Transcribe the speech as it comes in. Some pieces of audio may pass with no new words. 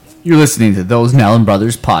You're listening to Those Nellen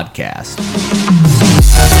Brothers podcast.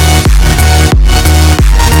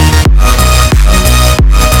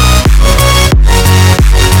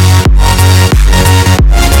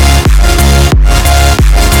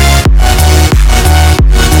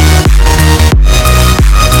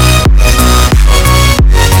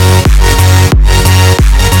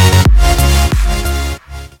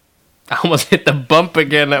 I almost hit the bump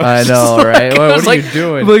again. I know, right? What are you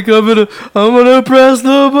doing? Like I'm gonna press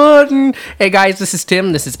the button. Hey guys, this is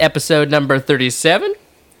Tim. This is episode number 37.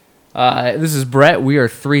 This is Brett. We are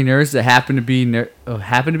three nerds that happen to be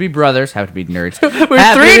brothers. Happen to be nerds. We're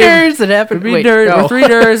three nerds that happen to be nerds. no. We're three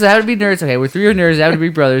nerds that happen to be nerds. Okay, we're three nerds that happen to be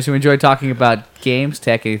brothers who enjoy talking about games,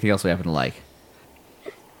 tech, anything else we happen to like.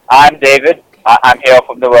 I'm David. I'm here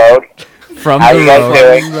from the road. From How the you guys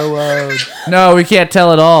road. doing? No, we can't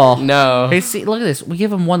tell it all. No. Hey, see, look at this. We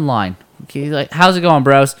give him one line. Okay, like, how's it going,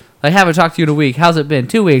 bros? I haven't talked to you in a week. How's it been?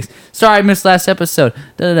 2 weeks. Sorry, I missed last episode.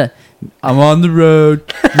 Da-da-da. I'm on the road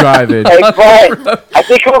driving. Hey, Brett, I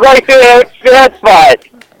think we're going to that spot.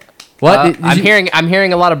 What? Did I'm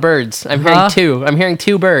hearing a lot of birds. I'm hearing two. I'm hearing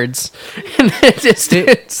two birds. And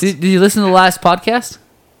did you listen to the last podcast?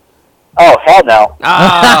 Oh, hell no.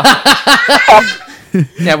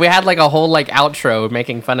 Yeah, we had like a whole like outro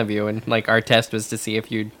making fun of you, and like our test was to see if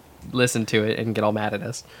you'd listen to it and get all mad at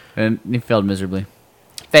us. And he failed miserably.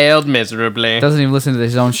 Failed miserably. Doesn't even listen to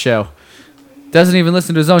his own show. Doesn't even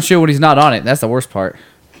listen to his own show when he's not on it. That's the worst part.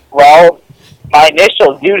 Well, my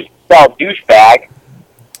initials do spell douchebag.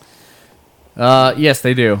 Yes,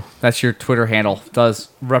 they do. That's your Twitter handle. Does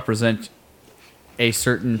represent a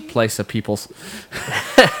certain place of people's.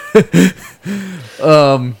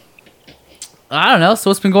 I don't know. So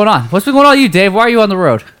what's been going on? What's been going on with you, Dave? Why are you on the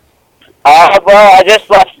road? Well, I just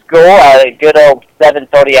left school at a good old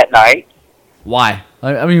 7:30 at night. Why?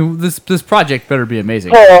 I mean, this project better be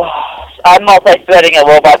amazing. So, I'm multi-threading a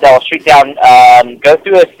robot that will shoot down, go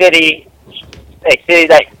through a city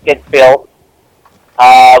that gets built,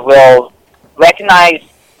 will recognize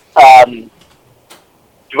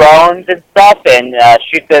drones and stuff and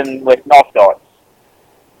shoot them with North Darts.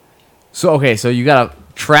 So you gotta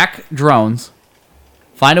track drones,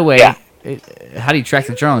 find a way. Yeah. How do you track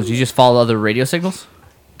the drones? Do you just follow other radio signals?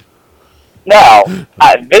 No,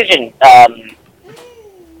 vision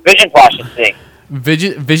processing.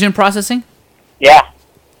 Vision processing? Yeah,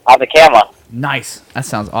 on the camera. Nice. That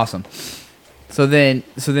sounds awesome. So then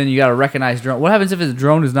you gotta recognize drone. What happens if the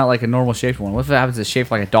drone is not like a normal shaped one? What if it happens it's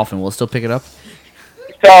shaped like a dolphin? Will it still pick it up?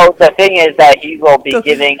 So the thing is that he will be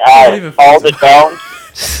giving all the drones.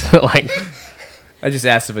 Like, I just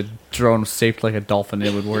asked if a drone was shaped like a dolphin,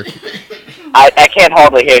 it would work. I can't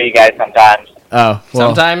hardly hear you guys sometimes. Oh, well,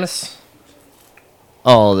 sometimes.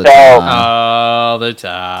 all the So- time. All the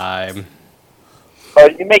time.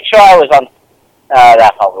 But you make sure I was on.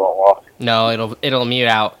 That probably won't work. No, it'll mute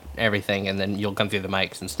out everything, and then you'll come through the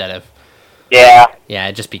mics instead of. Yeah. Yeah,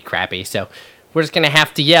 it'd just be crappy. So we're just gonna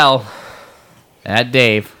have to yell. At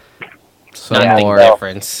Dave. So Nothing more.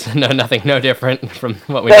 difference. No different from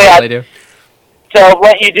what we So, normally do. So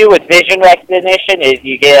what you do with vision recognition is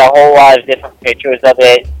you get a whole lot of different pictures of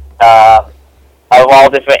it, of all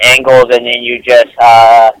different angles, and then you just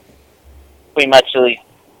pretty much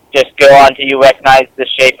just go on till you recognize the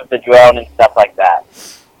shape of the drone and stuff like that.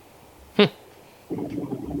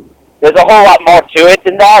 There's a whole lot more to it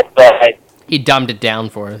than that, but He dumbed it down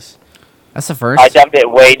for us. That's the first. I dumped it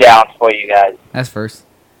way down for you guys. That's first.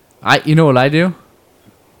 You know what I do?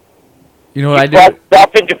 You know what I do? Plug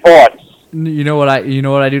stuff into ports. You know what I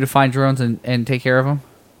do to find drones and take care of them?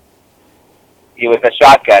 You with a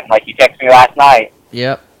shotgun, like you texted me last night.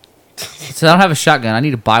 Yep. So I don't have a shotgun. I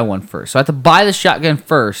need to buy one first. So I have to buy the shotgun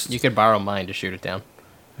first. You could borrow mine to shoot it down.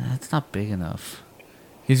 That's not big enough.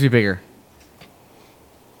 Needs to be bigger.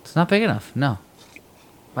 It's not big enough. No.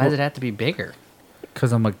 Why does it have to be bigger?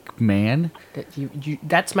 Because I'm a man.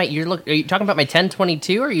 That's my. Are you talking about my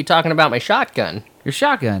 1022 or are you talking about my shotgun? Your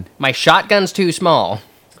shotgun. My shotgun's too small.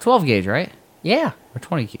 12 gauge, right? Yeah, Or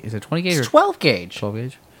 20? Is it 20 gauge it's or 12 gauge, 12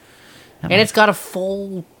 gauge? and it's got a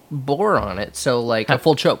full bore on it. So like a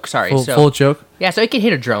full choke. Sorry, Full choke. yeah. So it can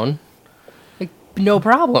hit a drone, like no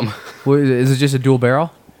problem. What, is it just a dual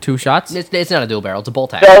barrel? 2 shots? It's not a dual barrel. It's a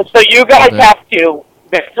bolt action. So you guys Okay. have to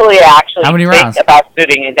mentally actually How many think rounds? about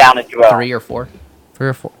shooting it down a drone. 3 or 4. 3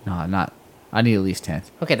 or 4? No, not. I need at least 10.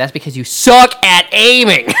 Okay, that's because you suck at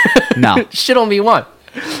aiming. No. Shit on me one.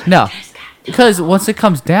 No. Because once it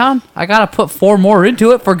comes down, I gotta put 4 more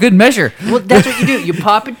into it for good measure. Well, that's what you do. You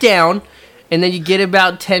pop it down, and then you get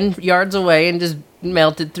about 10 yards away and just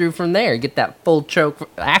melt it through from there. Get that full choke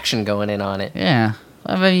action going in on it. Yeah.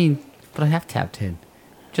 I mean, but I have to have 10.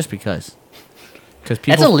 just because. Because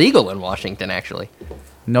That's people. illegal in Washington, actually.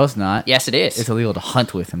 No, it's not. Yes, it is. It's illegal to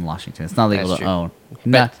hunt with in Washington. It's not legal That's to true. own.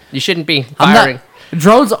 But you shouldn't be I'm firing. not.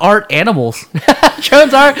 Drones aren't animals.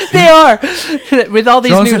 Drones are. They are. With all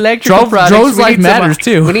these Drones- new electrical drone- products, drones we life need some- matters,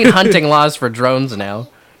 too. We need hunting laws for drones now.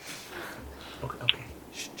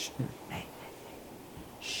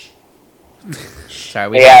 Sorry,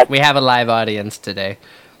 we have a live audience today.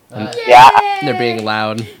 And Yeah. they're being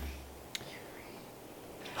loud.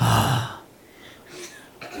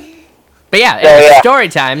 But yeah, yeah. story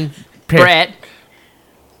time. Brett.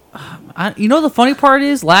 You know the funny part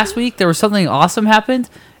is last week there was something awesome happened,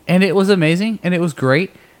 and it was amazing, and it was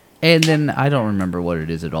great, and then I don't remember what it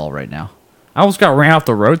is at all right now. I almost got ran off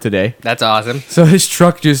the road today. That's awesome. So his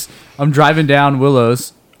truck I'm driving down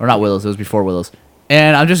Willows, or not Willows, it was before Willows,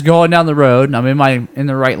 and I'm just going down the road, and I'm in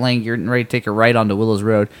the right lane, getting ready to take a right onto Willows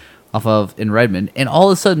Road, in Redmond, and all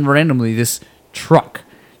of a sudden, randomly, this truck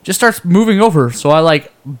just starts moving over, so I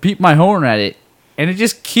beat my horn at it, and it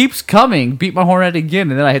just keeps coming, beat my horn at it again,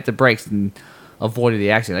 and then I hit the brakes and avoided the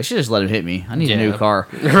accident. I should just let him hit me. I need a new car.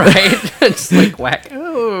 Right? It's like whack.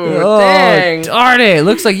 Oh, dang. Darn it!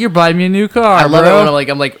 Looks like you're buying me a new car. I love bro. it when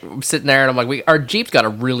I'm like sitting there and I'm like, our Jeep's got a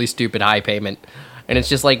really stupid high payment. And it's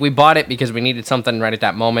just like, we bought it because we needed something right at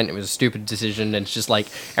that moment. It was a stupid decision. And it's just like,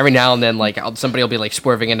 every now and then, somebody will be like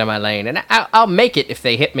swerving into my lane. And I'll make it if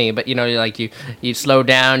they hit me. But, you slow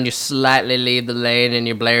down, you slightly leave the lane, and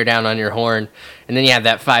you blare down on your horn. And then you have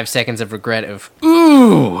that 5 seconds of regret of,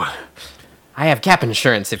 ooh, I have cap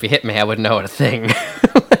insurance. If you hit me, I wouldn't know what a thing.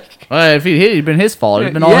 Well, if he hit, it'd been his fault.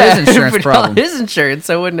 It'd been all his insurance it'd been problem. all his insurance,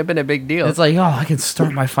 so it wouldn't have been a big deal. It's like, I can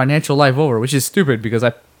start my financial life over, which is stupid because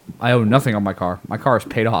I owe nothing on my car. My car is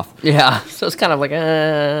paid off. Yeah, so it's kind of like,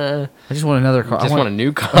 I just want another car. I want a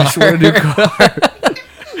new car. I just want a new car.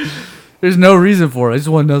 There's no reason for it. I just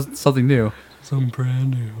want something new. Something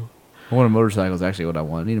brand new. I want a motorcycle is actually what I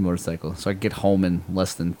want. I need a motorcycle so I can get home in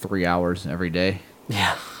less than 3 hours every day.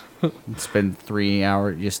 Yeah. Spend 3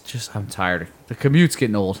 hours. I'm tired. The commute's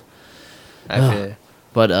getting old. I feel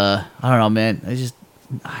But I don't know, man.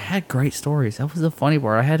 I had great stories. That was the funny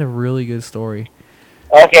part. I had a really good story.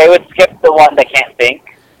 Okay, let's skip the one that can't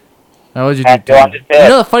think. How would you And do? go on to You Sid.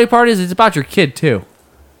 know the funny part is it's about your kid too.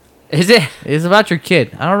 Is it? It's about your kid.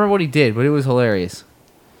 I don't remember what he did, but it was hilarious.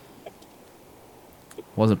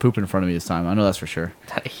 Wasn't pooping in front of me this time. I know that's for sure.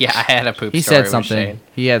 Yeah, I had a poop He story said with something.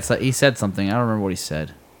 Shane. He said something. I don't remember what he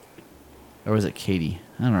said. Or was it Katie?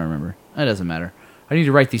 I don't remember. It doesn't matter. I need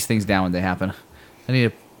to write these things down when they happen. I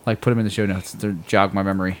need to put them in the show notes to jog my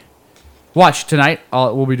memory. Watch tonight.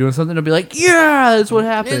 We'll be doing something. It'll be like, yeah, that's what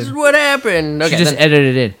happened. This is what happened. Should Okay, just edit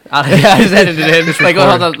it in. I just edited it in. Like,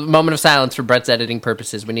 hold on, a moment of silence for Brett's editing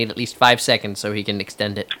purposes. We need at least 5 seconds so he can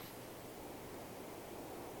extend it.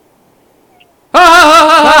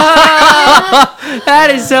 That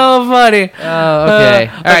is so funny. Okay. All right,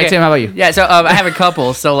 okay. Tim, how about you? Yeah, so I have a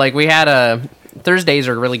couple. So we had Thursdays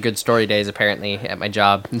are really good story days apparently at my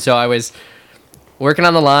job, and so I was working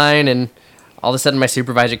on the line, and all of a sudden my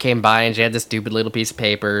supervisor came by and she had this stupid little piece of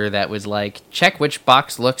paper that was like, check which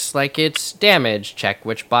box looks like it's damaged, check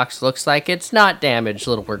which box looks like it's not damaged.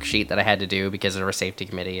 Little worksheet that I had to do because there was a safety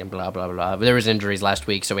committee and blah blah blah. But there was injuries last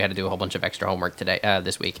week, so we had to do a whole bunch of extra homework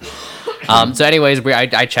this week. So anyways,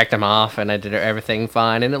 I checked them off and I did everything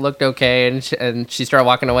fine and it looked okay, and she started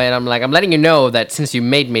walking away, and I'm like, I'm letting you know that since you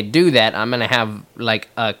made me do that, I'm gonna have like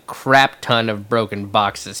a crap ton of broken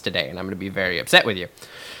boxes today, and I'm gonna be very upset with you.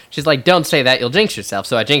 She's like, don't say that, you'll jinx yourself.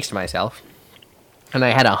 So I jinxed myself. And I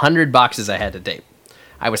had 100 boxes I had to tape.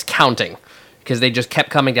 I was counting because they just kept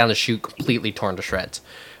coming down the chute completely torn to shreds.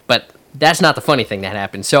 But that's not the funny thing that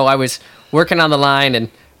happened. So I was working on the line,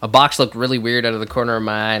 and a box looked really weird out of the corner of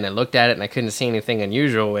my eye, and I looked at it and I couldn't see anything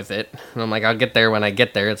unusual with it. And I'm like, I'll get there when I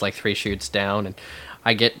get there. It's like 3 chutes down, and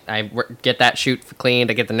I get that chute cleaned,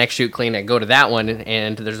 I get the next chute cleaned, I go to that one,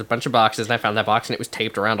 and there's a bunch of boxes, and I found that box, and it was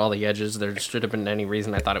taped around all the edges. There should have been any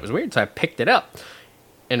reason I thought it was weird, so I picked it up.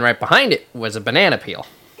 And right behind it was a banana peel.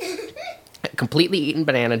 A completely eaten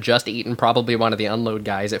banana, just eaten, probably one of the unload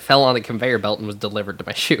guys. It fell on the conveyor belt and was delivered to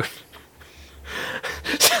my chute.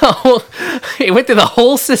 So it went through the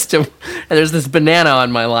whole system, and there's this banana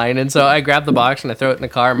on my line, and so I grab the box and I throw it in the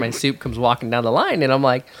car, and my soup comes walking down the line, and I'm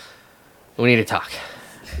like, we need to talk.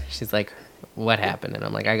 She's like, what happened? And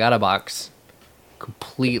I'm like, I got a box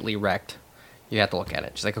completely wrecked. You have to look at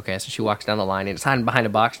it. She's like, okay. So she walks down the line, and it's hiding behind a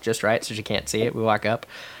box just right, so she can't see it. We walk up,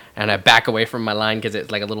 and I back away from my line because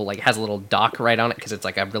it's like has a little dock right on it because it's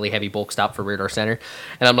like a really heavy bulk stop for rear door center.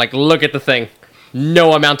 And I'm like, look at the thing.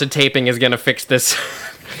 No amount of taping is gonna fix this.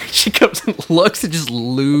 She comes and looks and just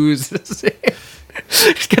loses it.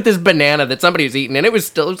 Just get this banana that somebody was eating, and it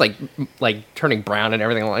was like turning brown and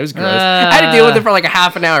everything. It was gross. I had to deal with it for like a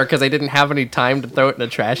half an hour because I didn't have any time to throw it in a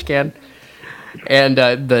trash can. And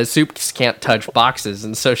the soup just can't touch boxes,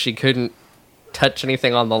 and so she couldn't touch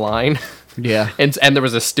anything on the line. Yeah. And there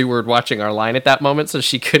was a steward watching our line at that moment, so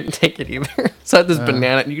she couldn't take it either. So I had this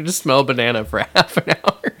banana, and you could just smell banana for half an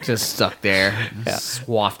hour. Just stuck there,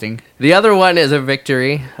 swafting. The other one is a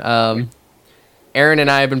victory. Aaron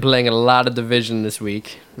and I have been playing a lot of Division this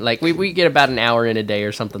week. Like, we get about an hour in a day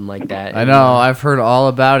or something like that. I know, I've heard all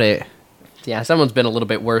about it. Yeah, someone's been a little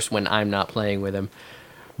bit worse when I'm not playing with him.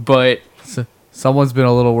 But... Someone's been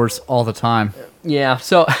a little worse all the time. Yeah,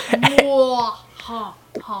 so...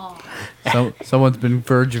 Someone's been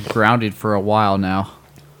verge of grounded for a while now.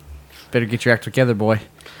 Better get your act together, boy.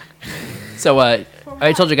 So, I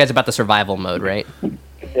told you guys about the survival mode, right?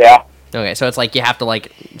 Yeah. Okay, so it's like you have to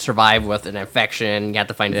like survive with an infection. You have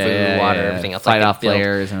to find food, water, everything else. Fight like off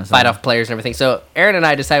players and fight off players and everything. So Aaron and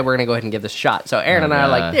I decided we're gonna go ahead and give this a shot. So Aaron and I are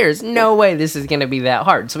like, "There's no way this is gonna be that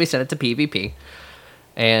hard." So we set it to PvP.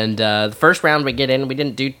 And the first round we get in, we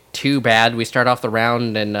didn't do too bad. We start off the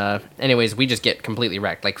round, and anyways, we just get completely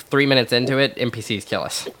wrecked. Like 3 minutes into it, NPCs kill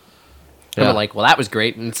us. And we're like, well, that was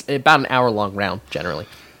great. And it's about an hour-long round, generally.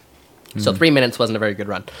 So 3 minutes wasn't a very good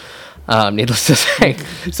run, needless to say.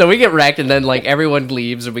 So we get wrecked, and then, like, everyone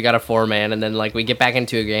leaves, and we got a 4-man, and then, like, we get back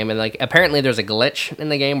into a game, and, like, apparently there's a glitch in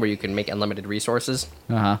the game where you can make unlimited resources.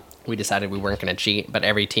 Uh-huh. We decided we weren't going to cheat, but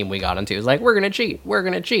every team we got into was like, we're going to cheat, we're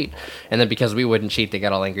going to cheat. And then because we wouldn't cheat, they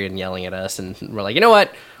got all angry and yelling at us, and we're like, you know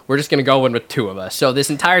what? We're just going to go in with 2 of us. So this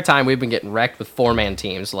entire time, we've been getting wrecked with 4-man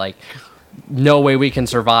teams, like... No way we can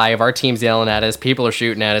survive. Our team's yelling at us. People are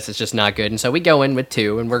shooting at us. It's just not good. And so we go in with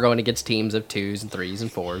 2, and we're going against teams of 2s and 3s and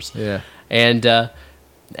 4s. Yeah. And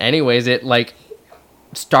anyways, it like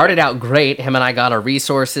started out great. Him and I got our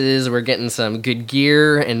resources. We're getting some good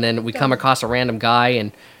gear, and then we come across a random guy,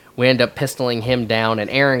 and we end up pistoling him down, and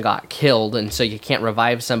Aaron got killed, and so you can't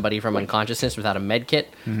revive somebody from unconsciousness without a med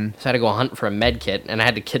kit. So I had to go hunt for a med kit, and I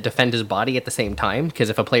had to defend his body at the same time, because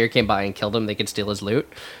if a player came by and killed him, they could steal his loot,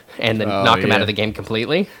 and then knock him out of the game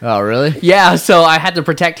completely. Oh, really? Yeah, so I had to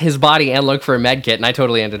protect his body and look for a med kit, and I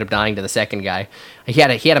totally ended up dying to the second guy. He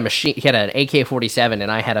had a machine. He had an AK-47,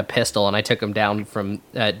 and I had a pistol, and I took him down from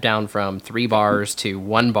 3 bars to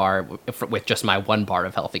 1 bar with just my 1 bar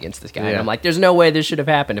of health against this guy. And I'm like, there's no way this should have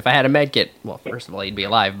happened. If I had a med kit, well, first of all, he'd be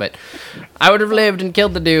alive, but I would have lived and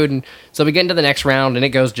killed the dude. And so we get into the next round, and it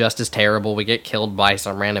goes just as terrible. We get killed by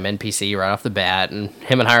some random NPC right off the bat, and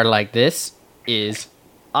him and I are like, this is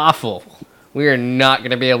awful. We are not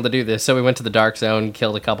going to be able to do this. So we went to the dark zone,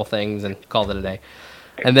 killed a couple things, and called it a day.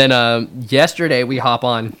 And then yesterday we hop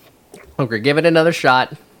on. Okay, give it another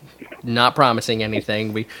shot. Not promising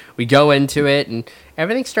anything. We go into it, and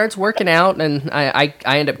everything starts working out. And I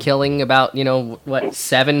end up killing about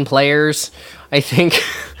 7 players, I think.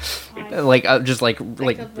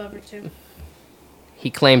 He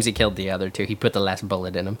claims he killed the other 2. He put the last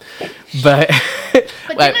bullet in him, but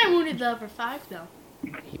then I wounded the other 5 though.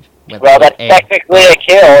 Well, that's technically a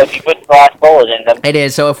kill if you put the last bullet in them. It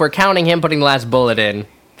is. So if we're counting him putting the last bullet in,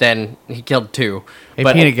 then he killed 2. Hey,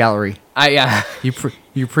 but Peanut Gallery.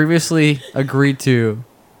 You previously agreed to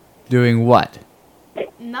doing what?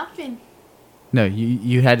 Nothing. No,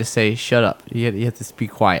 you had to say shut up. You had to be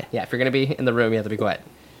quiet. Yeah, if you're gonna be in the room, you have to be quiet.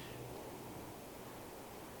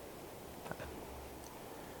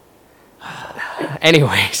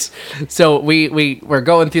 Anyways, so we're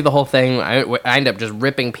going through the whole thing. I end up just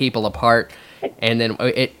ripping people apart, and then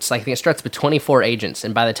it's like, I think it starts with 24 agents,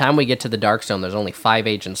 and by the time we get to the dark zone, there's only 5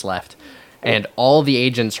 agents left, and all the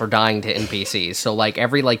agents are dying to NPCs. So like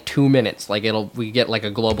every 2 minutes, we get like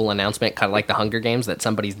a global announcement, kind of like the Hunger Games, that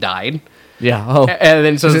somebody's died. Yeah. Oh. And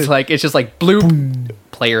then so it's just like bloop,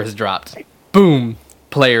 player has dropped. Boom.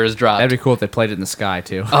 Player is dropped. That'd be cool if they played it in the sky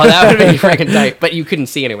too. Oh, that would be freaking tight. But you couldn't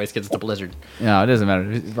see anyways because it's a blizzard. No, it doesn't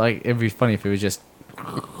matter. It'd be funny if it was just.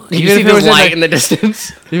 You see the light in the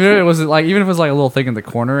distance. Even if it was like a little thing in the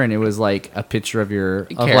corner, and it was like a picture of your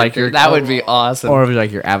that would be awesome. Or of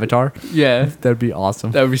like your avatar. Yeah, that'd be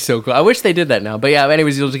awesome. That would be so cool. I wish they did that now. But yeah,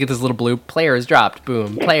 anyways, you'll just get this little blue player has dropped.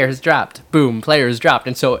 Boom, player has dropped. Boom, player has dropped.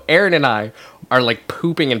 And so Aaron and I are like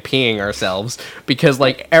pooping and peeing ourselves because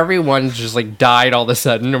like everyone's just like died all of a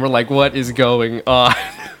sudden, and we're like, what is going on?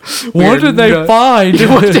 What did they find?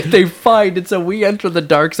 What did they find? And so we enter the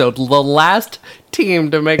dark zone, the last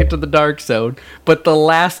team to make it to the dark zone, but the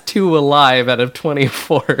last 2 alive out of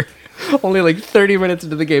 24. only like 30 minutes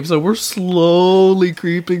into the game, so we're slowly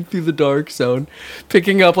creeping through the dark zone,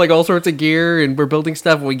 picking up like all sorts of gear, and we're building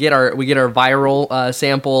stuff. And we get our viral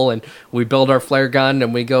sample, and we build our flare gun,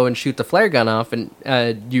 and we go and shoot the flare gun off. And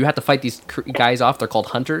you have to fight these guys off. They're called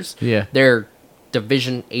hunters. Yeah. They're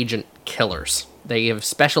division agent killers. They have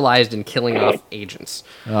specialized in killing off agents.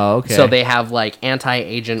 Oh, okay. So they have like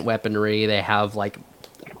anti-agent weaponry. They have like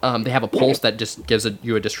they have a pulse that just gives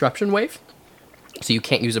you a disruption wave, so you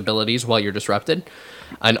can't use abilities while you're disrupted,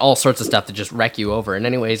 and all sorts of stuff to just wreck you over. And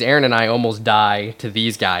anyways, Aaron and I almost die to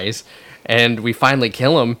these guys, and we finally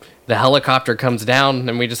kill them. The helicopter comes down,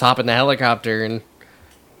 and we just hop in the helicopter, and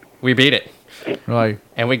we beat it. Right.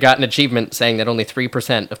 And we got an achievement saying that only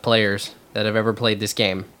 3% of players that have ever played this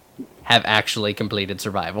game have actually completed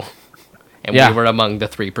survival. And Yeah. we were among the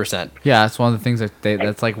 3%. Yeah, that's one of the things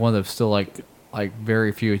that's like one of the still like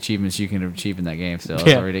very few achievements you can achieve in that game. So it's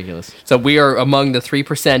Yeah. ridiculous. So we are among the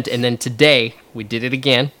 3%, and then today we did it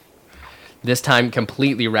again. This time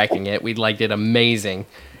completely wrecking it. We did amazing.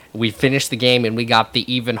 We finished the game, and we got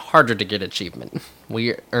the even harder to get achievement.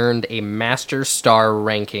 We earned a Master Star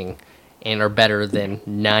ranking and are better than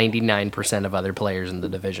 99% of other players in the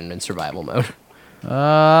division in survival mode.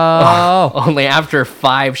 Oh. Only after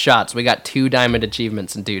 5 shots, we got 2 diamond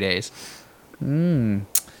achievements in 2 days.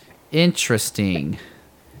 Interesting.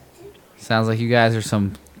 Sounds like you guys are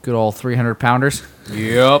some good old 300-pounders.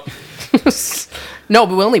 Yep. No,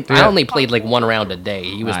 but I Yeah. only played like 1 round a day.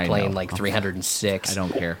 He was I playing know. like 306. I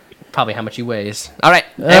don't care. Probably how much he weighs. All right.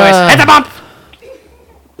 Anyways, hit the bump.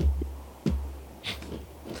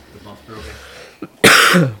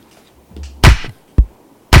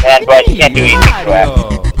 And but you can't do anything to it.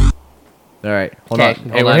 All right. Hold Okay, on. Hey,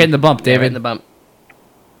 hold we're on. hitting the bump, Yeah, we're David. hitting the bump.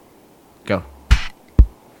 Go.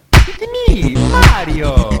 Me,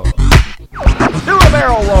 Mario. Do a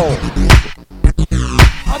barrel roll.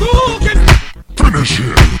 Finish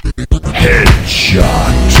him.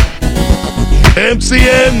 Headshot.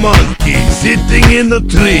 MCN Monkey sitting in the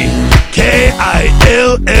tree. Killing. I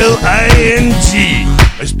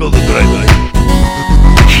spelled it the right way.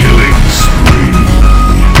 Killing spree.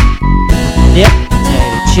 Dip,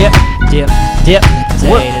 potato chip, dip, dip,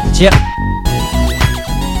 potato chip.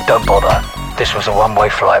 Don't bother. This was a one-way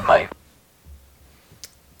flight, mate.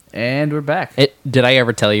 And we're back. Did I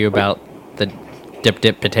ever tell you about the dip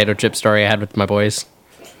potato chip story I had with my boys?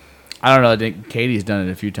 I don't know. I think Katie's done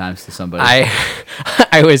it a few times to somebody.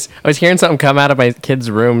 I was hearing something come out of my kids'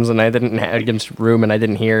 rooms, and I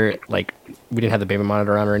didn't hear like we didn't have the baby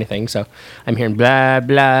monitor on or anything, so I'm hearing blah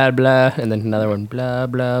blah blah, and then another one blah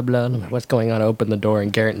blah blah. And I'm like, what's going on? I open the door,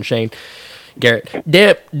 and Garrett,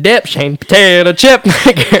 dip, Shane, potato chip.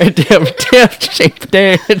 Garrett, dip, Shane,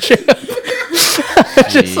 potato chip.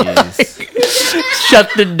 Just Jeez. shut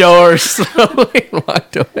the door slowly and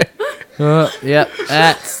walked away. Yep.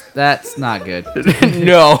 That's not good.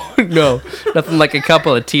 No, nothing like a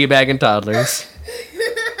couple of teabagging toddlers.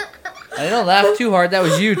 I don't laugh too hard. That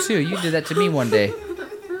was you too. You did that to me one day.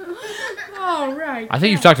 All right. I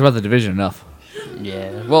think you've talked about the division enough.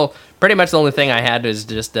 Yeah, well, pretty much the only thing I had is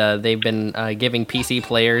just they've been giving PC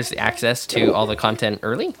players access to all the content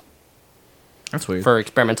early That's weird. for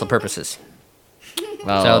experimental purposes.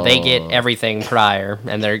 Oh. So they get everything prior,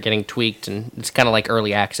 and they're getting tweaked, and it's kind of like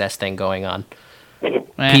early access thing going on.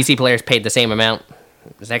 PC players paid the same amount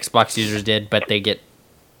as Xbox users did, but they get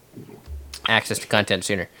access to content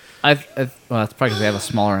sooner. Well, that's probably because they have a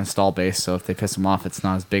smaller install base, so if they piss them off, it's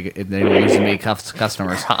not as big. They don't use as many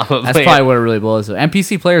customers. Probably. That's probably what it really boils down. And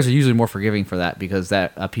PC players are usually more forgiving for that because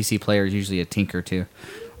that a PC player is usually a tinker too,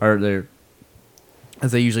 or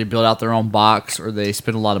as they usually build out their own box or they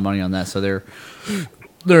spend a lot of money on that, so they're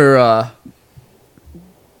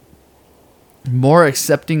more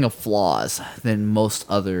accepting of flaws than most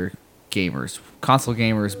other gamers. Console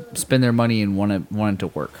gamers spend their money and want it to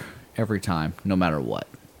work every time, no matter what.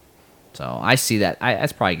 So I see that.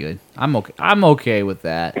 That's probably good. I'm okay with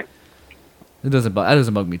that. That doesn't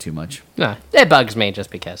bug me too much. No, it bugs me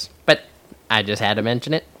just because. But I just had to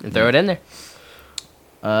mention it and throw it in there.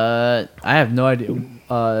 I have no idea.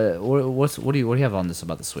 What do you have on this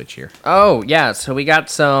about the Switch here? Oh, yeah, so we got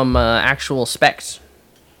some actual specs.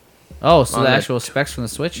 Oh, so On the the- actual specs from the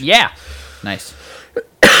Switch? Yeah. Nice.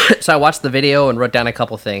 So I watched the video and wrote down a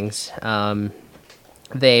couple things.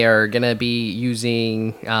 They are going to be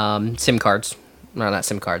using SIM cards. No, not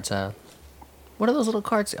SIM cards. What are those little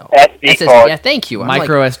cards? Oh, SD cards. Yeah, thank you. I'm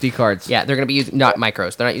Micro like- SD cards. Yeah, they're going to be using, not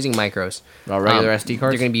micros. They're not using micros. Oh, regular SD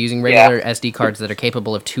cards? They're going to be using regular SD cards that are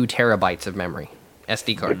capable of 2 terabytes of memory.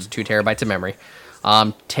 SD cards, 2 terabytes of memory.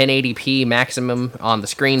 1080p maximum on the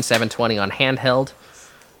screen, 720 on handheld.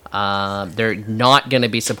 They're not going to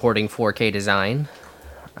be supporting 4K design.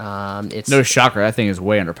 It's No shocker, that thing is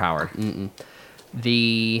way underpowered.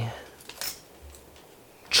 the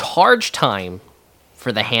charge time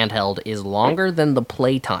for the handheld is longer than the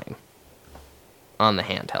play time on the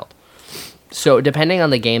handheld. So depending on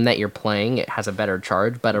the game that you're playing, it has a better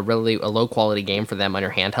charge, but a low quality game for them on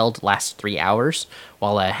your handheld lasts 3 hours,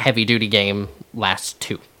 while a heavy duty game lasts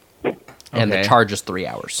 2. And the Okay. charge is 3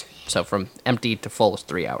 hours. So from empty to full is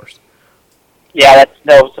 3 hours. Yeah, that's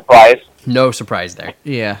no surprise. No surprise there.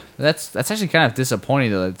 Yeah, that's actually kind of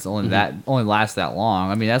disappointing though. It's only only lasts that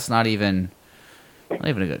long. I mean, that's not even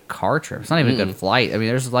a good car trip. It's not even a good flight. I mean,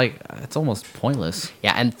 there's it's almost pointless.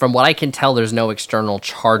 Yeah, and from what I can tell, there's no external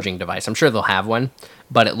charging device. I'm sure they'll have one,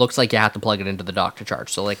 but it looks like you have to plug it into the dock to charge.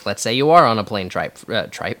 So, like, let's say you are on a plane trip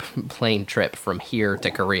from here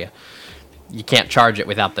to Korea. You can't charge it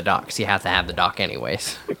without the dock, so you have to have the dock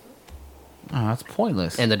anyways. Oh, that's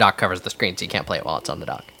pointless. And the dock covers the screen, so you can't play it while it's on the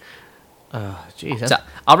dock. Jeez, So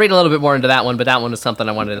I'll read a little bit more into that one, but that one is something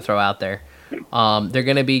I wanted to throw out there. They're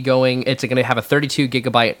going to be it's going to have a 32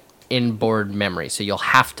 gigabyte inboard memory, so you'll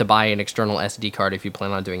have to buy an external SD card if you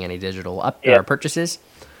plan on doing any digital purchases.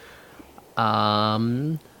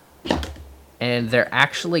 And they're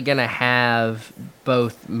actually going to have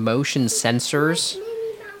both motion sensors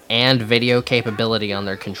and video capability on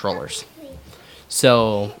their controllers.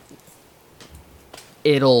 So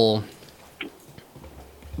it'll,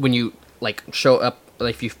 when you show up,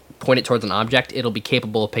 if you point it towards an object, it'll be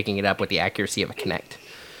capable of picking it up with the accuracy of a Kinect.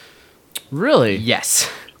 really? Yes.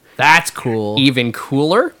 That's cool. Even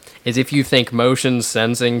cooler is if you think motion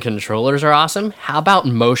sensing controllers are awesome, how about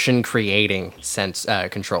motion creating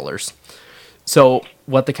controllers? So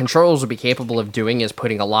what the controllers will be capable of doing is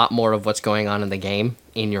putting a lot more of what's going on in the game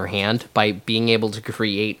in your hand by being able to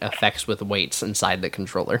create effects with weights inside the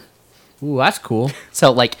controller. Ooh, that's cool.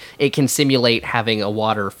 So, it can simulate having a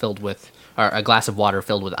glass of water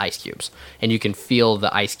filled with ice cubes, and you can feel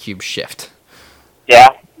the ice cube shift. Yeah.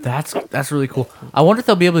 That's really cool. I wonder if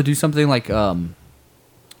they'll be able to do something like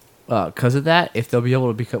because of that. If they'll be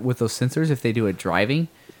able to with those sensors, if they do a driving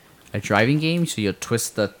game, so you'll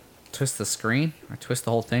twist the screen or twist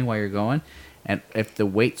the whole thing while you're going, and if the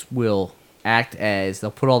weights will act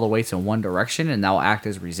they'll put all the weights in one direction, and that'll act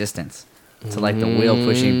as resistance. To the wheel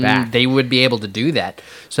pushing back. They would be able to do that.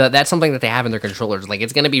 So that's something that they have in their controllers.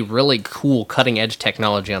 It's going to be really cool, cutting-edge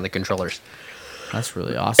technology on the controllers. That's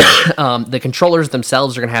really awesome. The controllers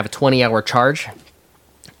themselves are going to have a 20-hour charge.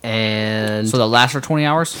 And So they'll last for 20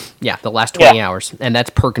 hours? yeah, they'll last 20 hours. And that's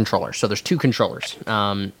per controller. So there's 2 controllers.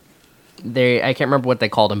 I can't remember what they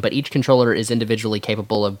called them, but each controller is individually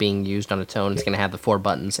capable of being used on its own. It's going to have the 4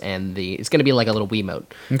 buttons, and it's going to be like a little Wiimote,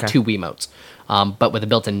 Okay. 2 Wiimotes, but with a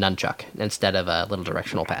built-in nunchuck instead of a little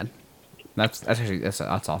directional pad. That's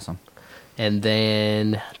awesome. And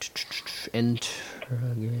then,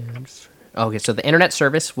 okay, so the internet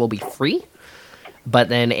service will be free, but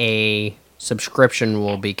then a subscription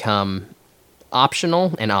will become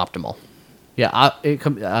optional and optimal. Yeah, I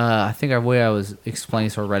think the way I was explaining,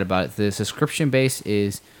 so I read about it, the subscription base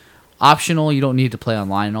is optional. You don't need to play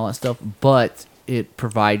online and all that stuff, but it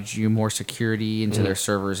provides you more security into their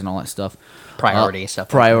servers and all that stuff. Priority stuff.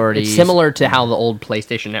 Priorities. It's similar to how the old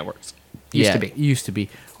PlayStation networks used to be. Used to be.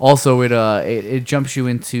 Also, it jumps you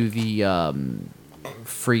into the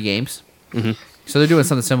free games. Mm-hmm. So they're doing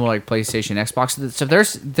something similar like PlayStation, Xbox. So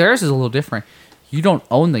theirs is a little different. You don't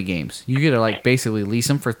own the games. You get to basically lease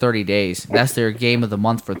them for 30 days. That's their game of the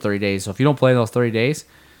month for 30 days. So if you don't play those 30 days,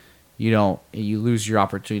 you lose your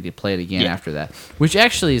opportunity to play it again after that. Which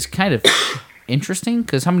actually is kind of interesting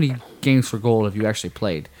because how many games for gold have you actually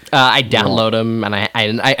played? I download them and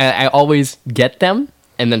I always get them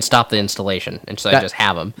and then stop the installation, and so I just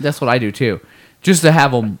have them. That's what I do too, just to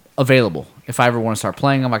have them available. If I ever want to start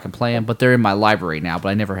playing them, I can play them. But they're in my library now. But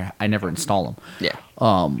I never install them. Yeah.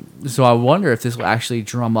 So I wonder if this will actually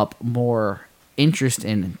drum up more interest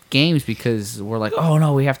in games because we're like, oh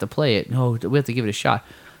no, we have to play it. No, we have to give it a shot.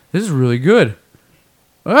 This is really good.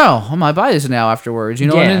 Well, I might buy this now afterwards,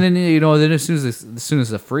 Yeah. And then then as soon as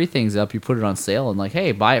the free thing's up, you put it on sale and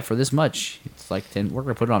hey, buy it for this much. It's like we're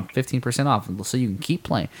gonna put it on 15% off, so you can keep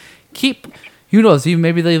playing. Who knows? Even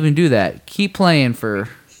maybe they even do that. Keep playing for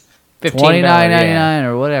 $29.99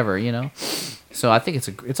 or whatever, So I think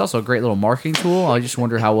it's also a great little marketing tool. I just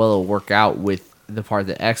wonder how well it'll work out with the part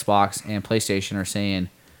that Xbox and PlayStation are saying,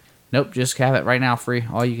 nope, just have it right now free.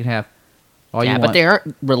 All you can have. All you want. But they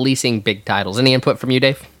aren't releasing big titles. Any input from you,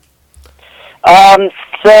 Dave?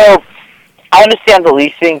 So I understand the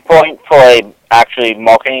leasing point for a actually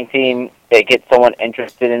marketing team. They get someone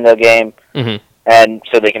interested in the game, Mm-hmm. and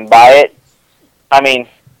so they can buy it. I mean,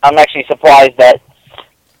 I'm actually surprised that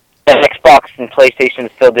Xbox and PlayStation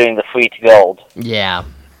is still doing the free to gold. Yeah,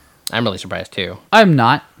 I'm really surprised too. I'm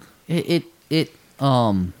not.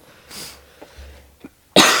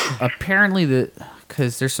 Apparently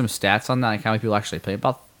because there's some stats on that, like how many people actually play.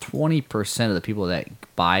 About 20% of the people that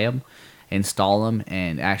buy them, install them,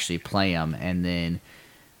 and actually play them, and then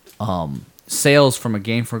sales from a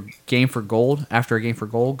game for gold after a game for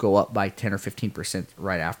gold go up by 10 or 15%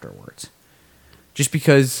 right afterwards. Just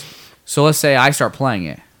because, so let's say I start playing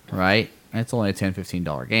it, right? And it's only a $10,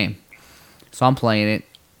 $15 game. So I'm playing it.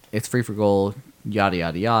 It's free for gold, yada,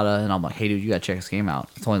 yada, yada. And I'm like, hey, dude, you got to check this game out.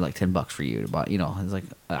 It's only like $10 for you to buy. You know, it's like,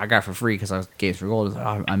 I got it for free because I was games for gold. It's like,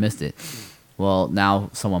 oh, I missed it. Well, now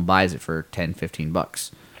someone buys it for $10,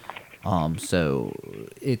 $15. So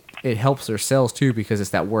it helps their sales too because it's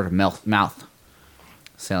that word of mouth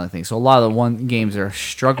selling thing. So a lot of the one games that are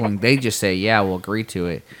struggling, they just say, yeah, we'll agree to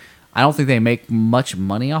it. I don't think they make much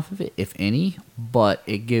money off of it, if any, but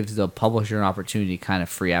it gives the publisher an opportunity to kind of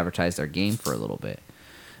free advertise their game for a little bit.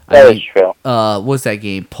 That is true. What's that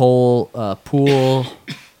game? Pool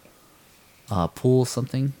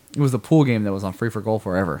something. It was the pool game that was on Free for Gold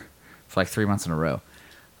forever, for like 3 months in a row.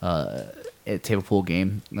 A table pool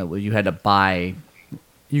game that you had to buy.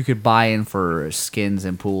 You could buy in for skins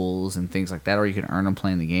and pools and things like that, or you can earn them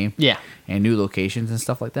playing the game. Yeah, and new locations and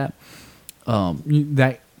stuff like that.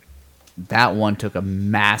 That one took a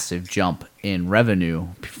massive jump in revenue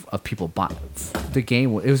of people buying the game.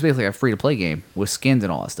 It was basically a free-to-play game with skins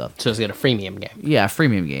and all that stuff. so it's got a freemium game. Yeah, a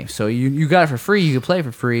freemium game. So you got it for free. You could play it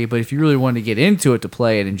for free, but if you really wanted to get into it to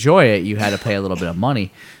play and enjoy it, you had to pay a little bit of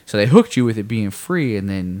money. So they hooked you with it being free, and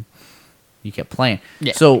then you kept playing.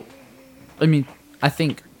 Yeah. So, I mean, I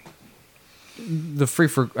think I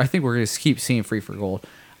think we're going to keep seeing free for gold.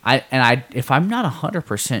 If I'm not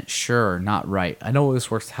 100% sure or not right, I know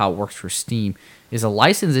how it works for Steam, is a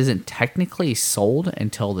license isn't technically sold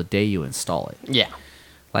until the day you install it. Yeah.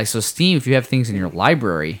 Like, so Steam, if you have things in your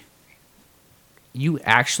library,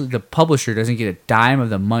 the publisher doesn't get a dime of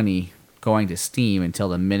the money going to Steam until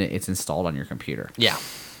the minute it's installed on your computer. Yeah.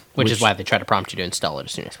 Which is why they try to prompt you to install it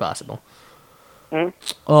as soon as possible.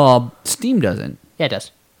 Steam doesn't. Yeah, it does.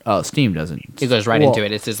 Oh, Steam doesn't. It goes right into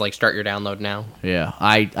it. It says, like, start your download now. Yeah,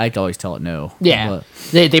 I always tell it no. Yeah.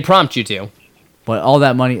 They prompt you to. But all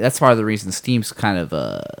that money, that's part of the reason Steam's kind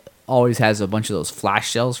of always has a bunch of those flash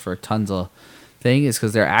sales for tons of thing is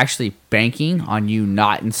because they're actually banking on you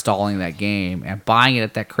not installing that game and buying it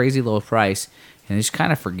at that crazy low price and just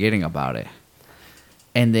kind of forgetting about it.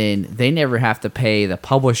 And then they never have to pay the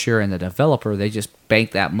publisher and the developer. They just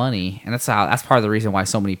bank that money. And that's part of the reason why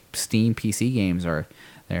so many Steam PC games are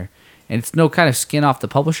there. And it's no kind of skin off the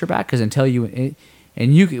publisher back because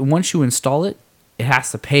once you install it, it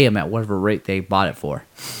has to pay them at whatever rate they bought it for.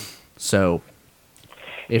 So,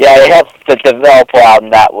 it helps the developer out in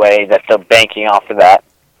that way that they're banking off of that.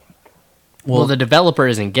 Well, the developer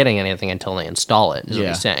isn't getting anything until they install it. Is what Yeah.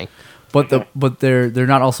 he's saying. But they're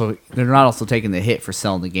not also taking the hit for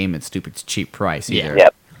selling the game at stupid cheap price either.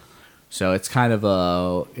 Yep. So it's kind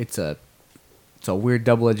of it's a weird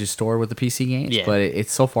double-edged sword with the PC games. Yeah. But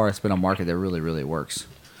it's been a market that really really works.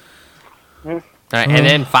 All right, and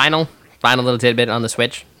then final little tidbit on the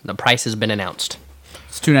Switch. The price has been announced.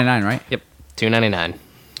 It's $299, right? Yep, $299.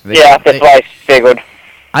 That's what I figured.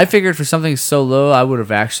 I figured for something so low, I would have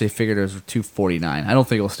actually figured it was $249. I don't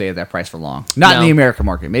think it'll stay at that price for long. Not in No. the American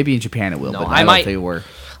market. Maybe in Japan it will, No, but I I don't might- think it will.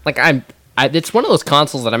 Like it's one of those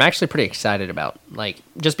consoles that I'm actually pretty excited about. Like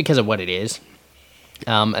just because of what it is.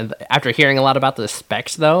 And after hearing a lot about the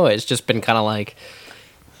specs, though, it's just been kind of like,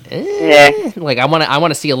 Yeah. like I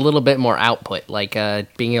want to see a little bit more output, like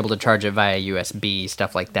being able to charge it via USB,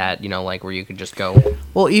 stuff like that. You know, like where you could just go.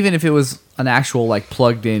 Well, even if it was an actual like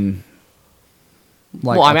plugged in.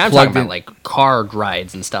 Like Well, I mean, I'm talking about in- like car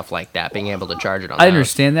rides and stuff like that, being able to charge it on. I those.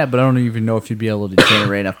 understand that, but I don't even know if you'd be able to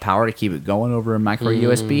generate enough power to keep it going over a micro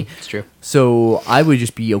USB. It's true. So I would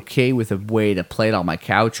just be okay with a way to play it on my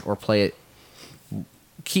couch or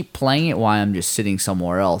keep playing it while I'm just sitting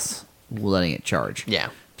somewhere else, letting it charge.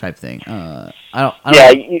 Yeah. Type thing. I don't.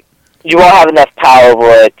 Yeah, you won't have enough power over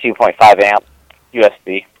a 2.5 amp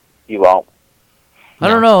USB. You won't. I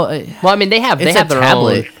don't know. Well, I mean, they have It's a their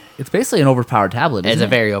tablet. own. It's basically an overpowered tablet. It's Isn't a it?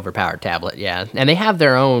 very overpowered tablet, yeah, and they have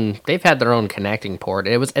their own. They've had their own connecting port.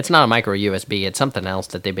 It's not a micro USB. It's something else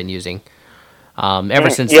that they've been using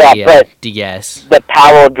ever since Yeah, the but- DS. The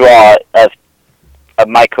power draw of a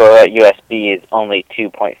micro USB is only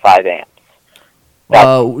 2.5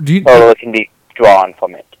 amps. Do you, Total can be drawn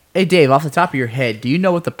from it. hey Dave, off the top of your head, do you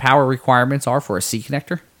know what the power requirements are for a C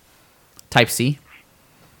connector? Type C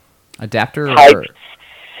adapter. Type or,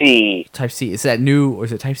 C. Type C. Is that new, or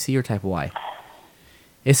is it Type C or Type Y?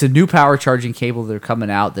 It's a new power charging cable that are coming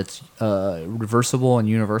out that's reversible and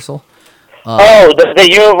universal. The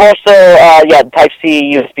universal, Type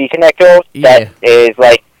C USB connector that is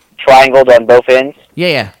like triangled on both ends.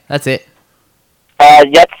 Yeah, that's it.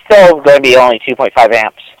 That's still going to be only 2.5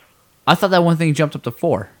 amps. I thought that one thing jumped up to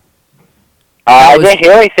 4. I didn't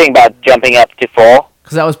hear anything about jumping up to 4.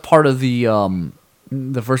 Because that was part of the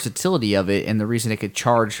versatility of it, and the reason it could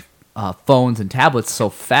charge phones and tablets so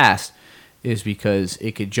fast is because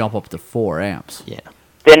it could jump up to 4 amps. Yeah.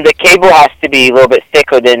 Then the cable has to be a little bit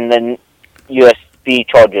thicker than the USB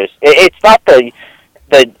chargers. It's not the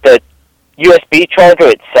USB charger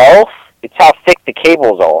itself. It's how thick the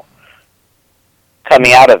cables are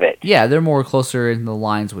coming out of it. Yeah, they're more closer in the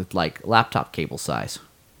lines with like laptop cable size.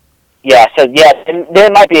 Yeah, so then they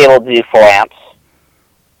might be able to do 4 amps.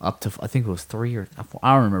 Up to, I think it was 3 or 4.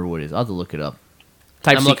 I don't remember what it is. I'll have to look it up.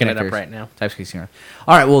 Type I'm C looking it connectors. up right now. Type C connectors.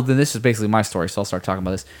 All right, well, then this is basically my story, so I'll start talking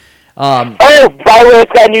about this. By the way,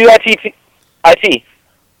 it's got a new IP.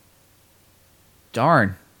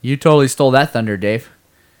 Darn. You totally stole that thunder, Dave.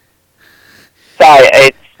 Sorry,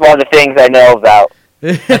 it's one of the things I know about.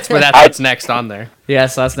 That's what's next on there. Yeah,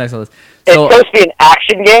 so that's next on this. It's So, supposed to be an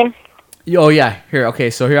action game. oh, yeah. Here, okay,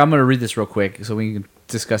 so here, I'm going to read this real quick so we can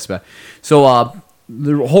discuss about it. So,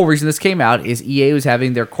 the whole reason this came out is EA was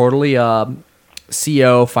having their quarterly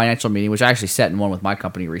CEO financial meeting, which I actually sat in one with my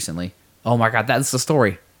company recently. Oh, my God, that's the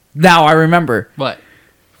story. Now I remember. What?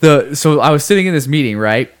 So I was sitting in this meeting,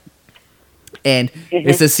 right? And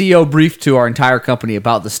it's the CEO brief to our entire company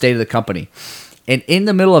about the state of the company. And in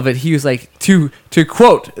the middle of it, he was like, to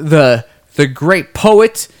quote the great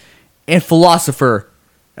poet and philosopher,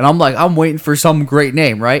 and I'm like, I'm waiting for some great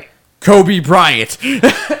name, right? Kobe Bryant. and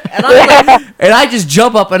I just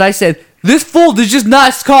jump up and I said, this fool did just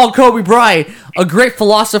not call Kobe Bryant a great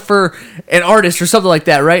philosopher and artist or something like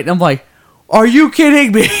that, right? And I'm like, are you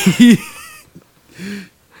kidding me?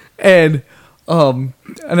 and I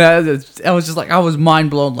was just like, I was mind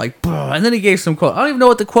blown, like, and then he gave some quote. I don't even know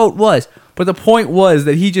what the quote was, but the point was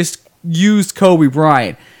that he just used Kobe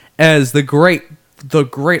Bryant as the great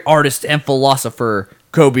artist and philosopher,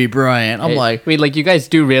 Kobe Bryant. I'm like, you guys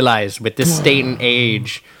do realize with this state and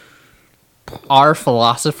age, our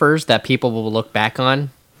philosophers that people will look back on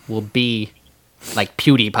will be like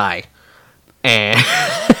PewDiePie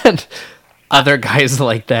and other guys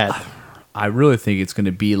like that. I really think it's going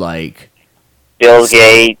to be like Bill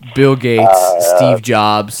Gates, Steve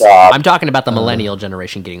Jobs. I'm talking about the millennial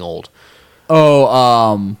generation getting old.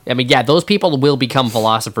 Oh, I mean, yeah, those people will become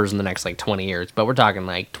philosophers in the next, 20 years, but we're talking,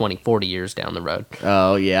 20, 40 years down the road.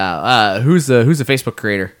 Oh, yeah. Who's the Facebook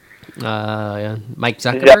creator? Yeah. Mike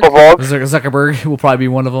Zuckerberg? Zuckerberg will probably be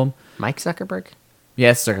one of them. Mike Zuckerberg?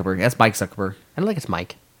 Yeah, it's Zuckerberg. That's Mike Zuckerberg. I don't think it's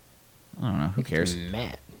Mike. I don't know. Who cares?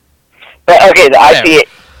 Matt. But okay, the IP.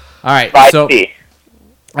 All right, The so IP.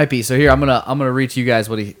 IP. So here I'm gonna read to you guys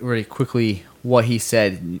what he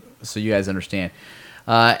said, so you guys understand.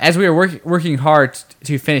 As we are working hard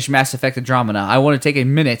to finish Mass Effect Andromeda, I want to take a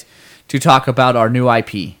minute to talk about our new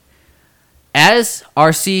IP. As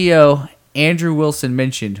our CEO Andrew Wilson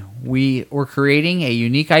mentioned, we were creating a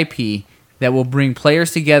unique IP that will bring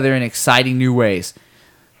players together in exciting new ways.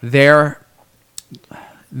 There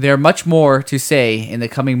much more to say in the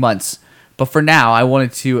coming months, but for now, I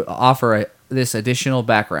wanted to offer this additional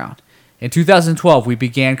background. In 2012, we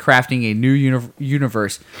began crafting a new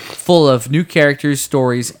universe full of new characters,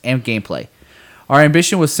 stories, and gameplay. Our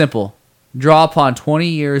ambition was simple: draw upon 20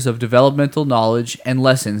 years of developmental knowledge and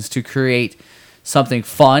lessons to create something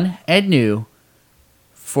fun and new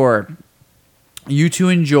for you to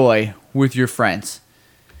enjoy with your friends.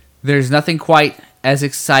 There's nothing quite as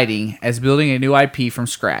exciting as building a new IP from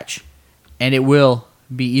scratch, and it will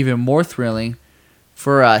be even more thrilling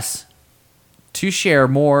for us to share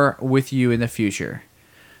more with you in the future.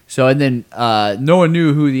 So, and then no one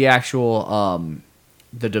knew who the actual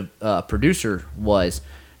producer was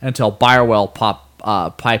until Firewell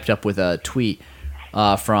piped up with a tweet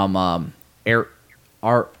from Arian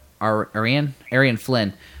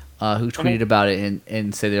Flynn, who tweeted about it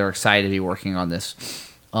and said they're excited to be working on this.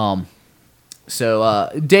 So,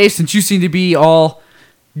 Dave, since you seem to be all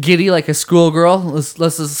giddy like a schoolgirl,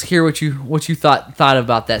 let's hear what you thought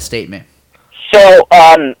about that statement. So,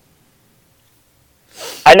 I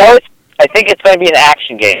think it's going to be an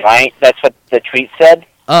action game, right? That's what the tweet said.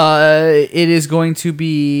 It is going to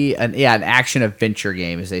be an action adventure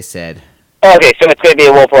game, as they said. Okay, so it's going to be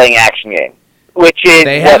a role-playing action game, which is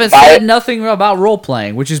they haven't said nothing about role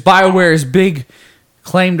playing, which is BioWare's big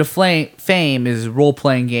claim to fame is role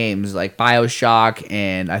playing games like BioShock,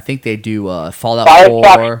 and I think they do Fallout 4.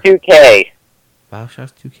 Bioshock 2K.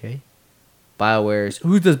 BioShock 2K. BioWare's.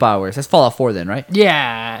 Who does BioWare's? That's Fallout 4 then, right?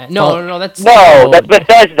 Yeah. Well- No, that's No, that's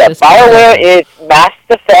Bethesda. That's BioWare is Mass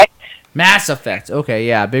Effect Mass Effect. Okay,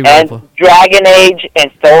 yeah, big and role. Dragon Age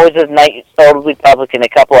and Star Wars: Knights of the Old Republic and a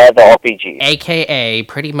couple other RPGs. AKA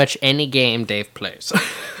pretty much any game Dave plays.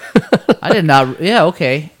 I did not. Yeah,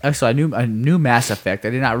 okay. So I knew Mass Effect. I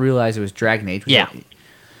did not realize it was Dragon Age. Yeah.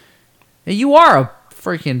 Hey, you are a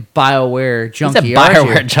freaking BioWare He's a junkie, aren't you?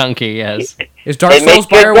 Bioware junkie, yes. Is Dark They Souls make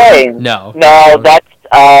good BioWare? games. No. No, that's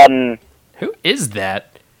Who is that?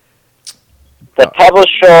 the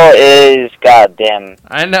publisher is goddamn.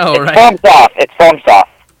 I know, It's right? FromSoft. It's FromSoft.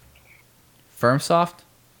 FirmSoft?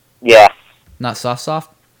 Yes. Not SoftSoft?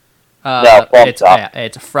 No, From it's Soft.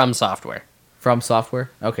 it's from software. From Software?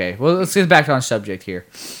 Okay. Well, let's get back on subject here.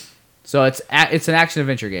 So it's an action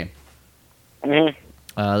adventure game. Mhm.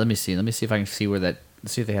 Let me see. Let me see if I can see where that.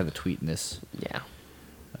 Let's see if they have the tweet in this. Yeah.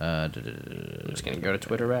 Uh, I'm just gonna go to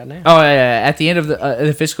Twitter right now. Oh, yeah. At the end of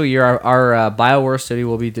the fiscal year, our BioWare studio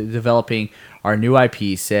will be developing our new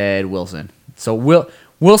IP, said Wilson. So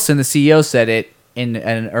Wilson, the CEO, said it in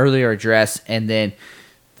an earlier address, and then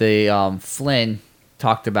the Flynn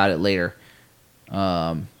talked about it later.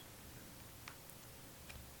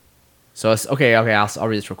 So it's okay. I'll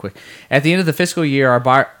read this real quick. At the end of the fiscal year, our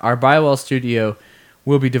BioWare studio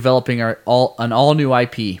will be developing an all new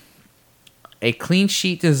IP. A clean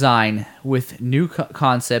sheet design with new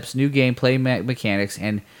concepts, new gameplay mechanics,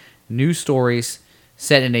 and new stories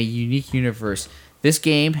set in a unique universe. This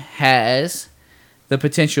game has the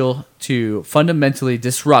potential to fundamentally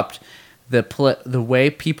disrupt the way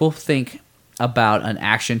people think about an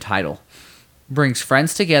action title. Brings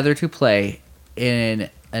friends together to play in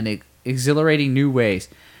an exhilarating new ways.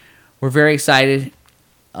 We're very excited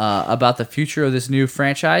about the future of this new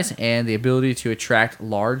franchise and the ability to attract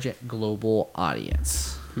large global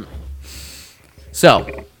audience.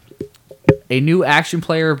 So, a new action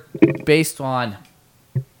player based on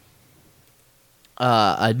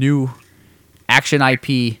a new action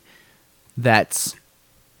IP that's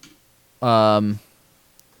nothing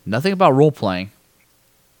about role playing.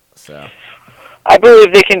 So, I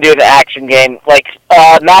believe they can do the action game. Like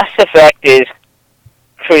Mass Effect is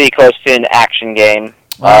pretty close to an action game.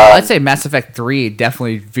 I'd say Mass Effect 3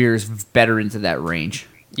 definitely veers better into that range.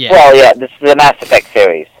 Yeah. Well, yeah, this is the Mass Effect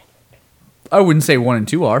series. I wouldn't say 1 and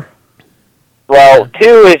 2 are. Well, 2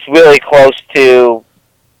 is really close to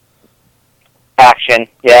action.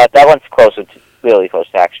 Yeah, that one's really close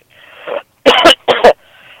to action.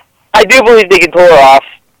 I do believe they can pull it off.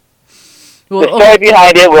 Well, The story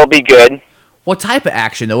behind it will be good. what type of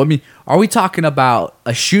action, though? I mean, are we talking about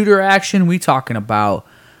a shooter action? We talking about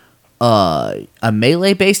a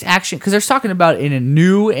melee-based action? Because they're talking about it in a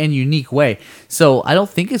new and unique way. So I don't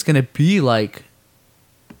think it's going to be like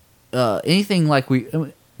anything like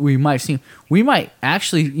we might have seen. We might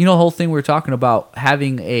actually, the whole thing we were talking about,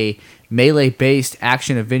 having a melee-based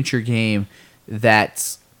action-adventure game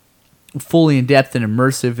that's fully in-depth and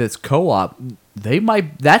immersive, that's co-op.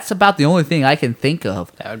 That's about the only thing I can think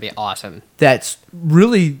of That would be awesome. that's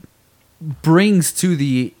really brings to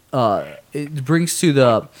the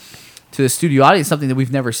studio audience something that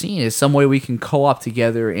we've never seen, is some way we can co-op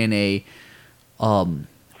together in a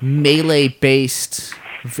melee based,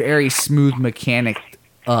 very smooth mechanic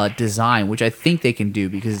design, which I think they can do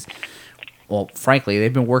because, well, frankly,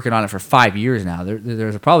 they've been working on it for 5 years now.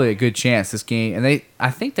 There's probably a good chance this game, and I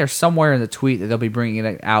think there's somewhere in the tweet that they'll be bringing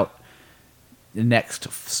it out next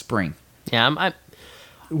spring, Yeah, I'm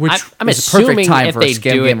which I'm is a perfect assuming time if for a they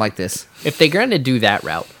scam do game it- like this. if they're going to do that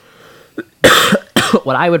route.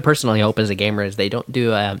 What I would personally hope as a gamer is they don't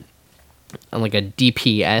do a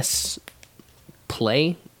DPS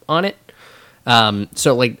play on it.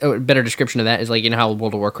 So like a better description of that is like, how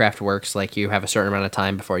World of Warcraft works. Like you have a certain amount of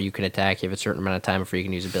time before you can attack. You have a certain amount of time before you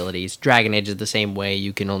can use abilities. Dragon Age is the same way.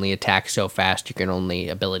 You can only attack so fast. You can only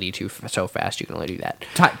ability to so fast. You can only do that.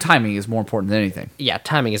 Timing is more important than anything. Yeah,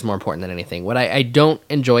 timing is more important than anything. What I don't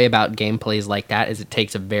enjoy about gameplays like that is it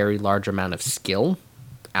takes a very large amount of skill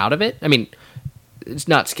out of it. I mean, it's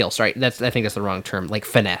not skills, right? I think that's the wrong term. Like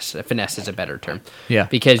finesse. Finesse is a better term. Yeah.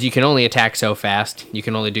 Because you can only attack so fast. You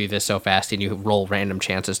can only do this so fast, and you roll random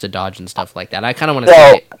chances to dodge and stuff like that. I kind of want to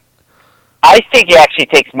So, see it. I think it actually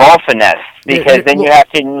takes more finesse because then you have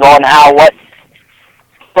to learn what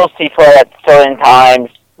supposed to play at certain times,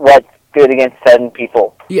 what's good against certain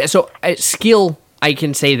people. Yeah, so skill, I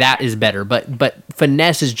can say that is better, but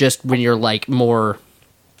finesse is just when you're like more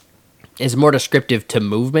descriptive to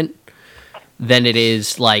movement than it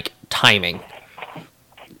is like timing.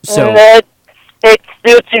 So It's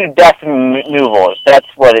due to death removals. That's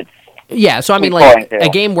what it's. yeah, so I mean, Referring like to. a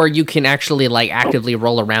game where you can actually like actively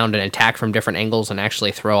roll around and attack from different angles and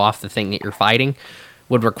actually throw off the thing that you're fighting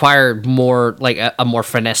would require more like a more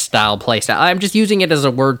finesse style playstyle. I'm just using it as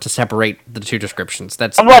a word to separate the two descriptions.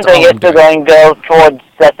 That's I'm that's all wondering I'm if they're doing. going to go towards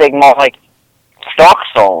something more like Dark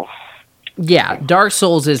Souls. Yeah, Dark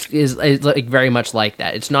Souls is like very much like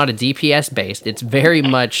that. It's not a DPS based. It's very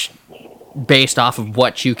much based off of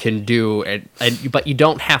what you can do, but you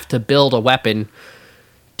don't have to build a weapon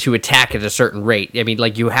to attack at a certain rate. I mean,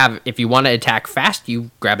 like if you want to attack fast, you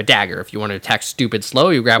grab a dagger. If you want to attack stupid slow,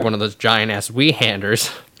 you grab one of those giant ass Wii handers.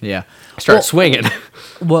 Yeah. Start swinging.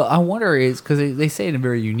 Well, I wonder is because they say it in a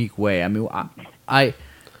very unique way. I mean, I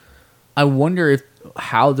wonder if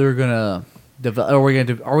how they're gonna develop.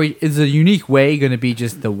 Is the unique way going to be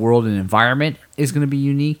just the world and environment is going to be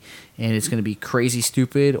unique and it's going to be crazy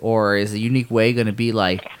stupid, or is the unique way going to be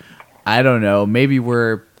like, I don't know, maybe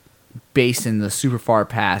we're based in the super far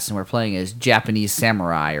past and we're playing as Japanese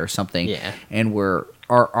samurai or something, Yeah. and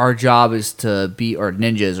our job is to be or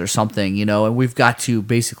ninjas or something, and we've got to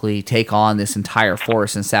basically take on this entire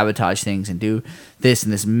forest and sabotage things and do this in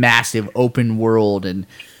this massive open world and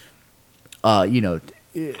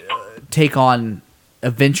take on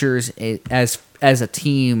adventures as a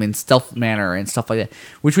team in stealth manner and stuff like that,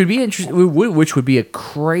 which would be interesting. Which would be a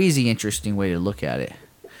crazy interesting way to look at it.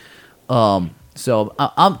 So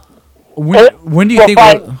when do you think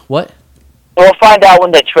what? We'll find out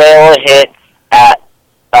when the trailer hits at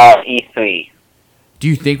E3. Do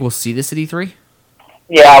you think we'll see this at E3?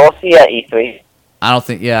 Yeah, we'll see at E3. I don't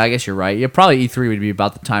think. Yeah, I guess you're right. Yeah, probably E3 would be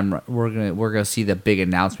about the time we're gonna see the big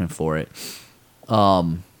announcement for it.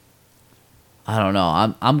 I don't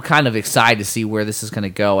know. I'm kind of excited to see where this is gonna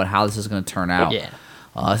go and how this is gonna turn out. Yeah.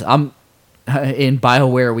 I'm in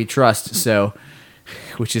BioWare we trust. So,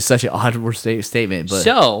 which is such an odd statement, but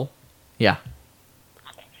So, yeah.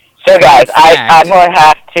 So, guys, I'm going to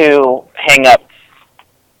have to hang up.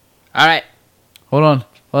 all right. Hold on.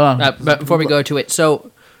 But before we go to it,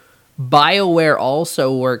 so BioWare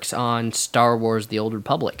also works on Star Wars: The Old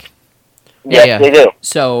Republic. Yes, yeah. they do.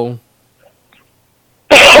 So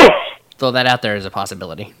throw that out there as a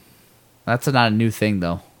possibility. That's not a new thing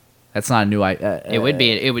though. That's not a new.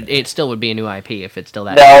 It still would be a new IP if it's still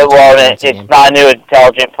that. No, it won't. It's not a new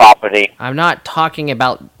intelligent property. I'm not talking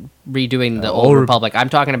about redoing the Old Republic. I'm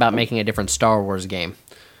talking about making a different Star Wars game,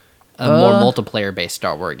 a more multiplayer-based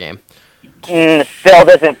Star Wars game. Still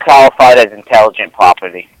doesn't qualify as intelligent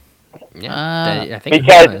property. Yeah, I think it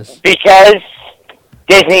does. Because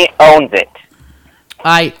Disney owns it.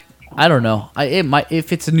 I don't know. It might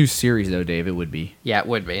if it's a new series though, Dave. It would be. Yeah, it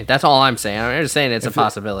would be. That's all I'm saying. I'm just saying it's a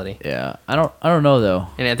possibility, Yeah. I don't know though.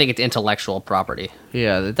 and I think it's intellectual property.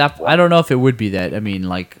 Yeah. I don't know if it would be that. I mean,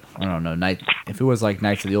 like I don't know. If it was like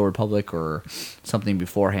Knights of the Old Republic or something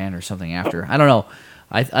beforehand or something after. I don't know.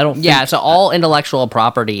 I don't. Yeah, so all intellectual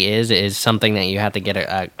property is something that you have to get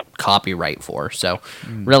a copyright for. So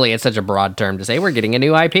really, it's such a broad term to say we're getting a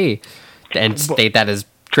new IP and state that as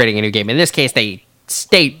creating a new game. In this case, they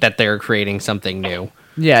state that they're creating something new.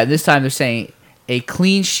 Yeah. This time they're saying a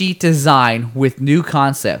clean sheet design with new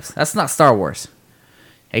concepts. That's not Star Wars.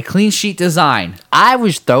 A clean sheet design. I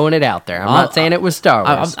was throwing it out there. I'm not saying it was Star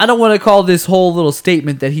Wars. I don't want to call this whole little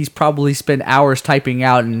statement that he's probably spent hours typing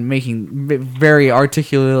out and making very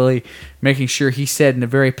articulately, making sure he said in a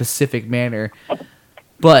very pacific manner.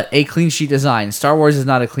 But a clean sheet design. Star Wars is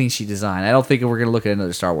not a clean sheet design. I don't think we're going to look at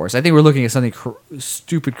another Star Wars. I think we're looking at something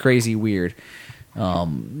stupid, crazy, weird.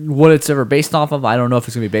 What it's ever based off of, I don't know if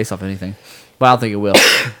it's going to be based off anything. But I don't think it will.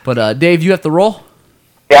 But Dave, you have to roll?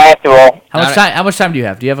 Yeah, I have to roll. How much time do you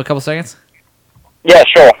have? Do you have a couple seconds? Yeah,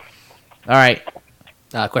 sure. All right.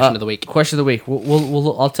 Question of the week. Question of the week.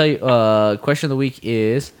 I'll tell you. Question of the week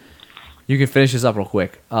is, you can finish this up real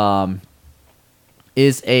quick.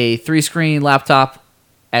 Is a 3-screen laptop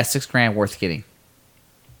at $6,000 worth getting?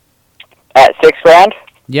 At $6,000?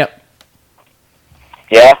 Yep.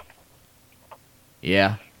 Yeah.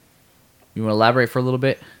 Yeah. You want to elaborate for a little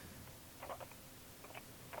bit?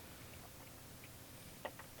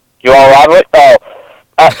 You want to elaborate? Oh.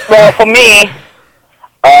 Well, for me,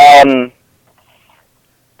 man,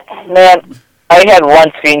 I had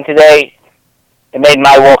one screen today. It made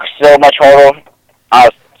my work so much harder. I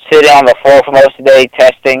was sitting on the floor for most of the day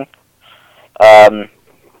testing.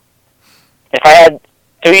 If I had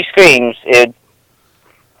 3 screens, it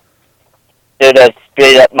would have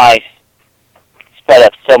sped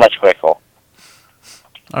up so much quicker.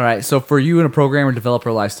 All right. So for you in a programmer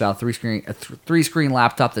developer lifestyle, 3-screen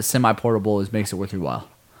laptop that's semi-portable makes it worth your while.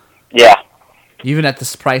 Yeah. Even at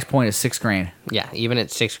this price point of $6,000. Yeah, even at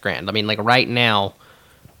 $6,000. I mean, like right now,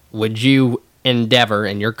 would you endeavor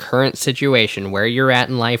in your current situation where you're at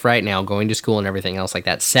in life right now, going to school and everything else like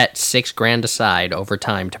that, set $6,000 aside over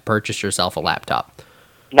time to purchase yourself a laptop?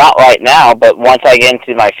 Not right now, but once I get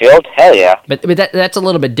into my field, hell yeah. But that's a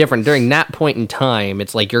little bit different. During that point in time,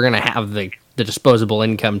 it's like you're gonna have the disposable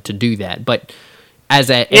income to do that. But as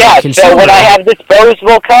a consumer, so when I have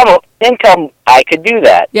disposable income, I could do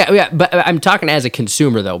that. Yeah, but I'm talking as a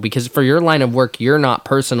consumer, though, because for your line of work, you're not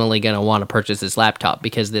personally going to want to purchase this laptop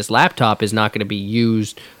because this laptop is not going to be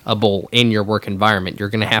usable in your work environment. You're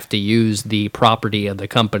going to have to use the property of the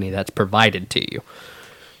company that's provided to you.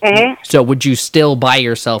 Mm-hmm. So would you still buy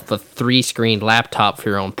yourself a 3-screen laptop for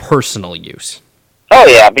your own personal use? Oh,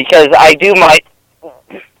 yeah, because I do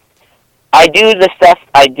the stuff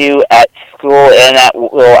I do at school and at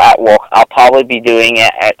work. I'll probably be doing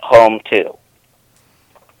it at home, too.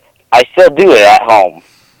 I still do it at home.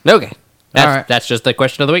 Okay. Alright. That's just the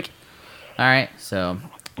question of the week. All right, so,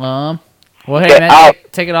 well, hey, man,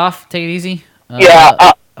 take it off. Take it easy.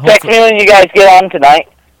 Text me when you guys get on tonight.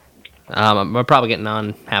 We're probably getting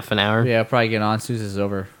on half an hour. Yeah, probably get on. Susan's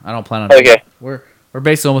over. I don't plan on. Okay. We're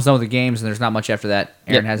basically almost done with the games, and there's not much after that.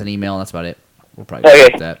 Aaron has an email, and that's about it. We'll probably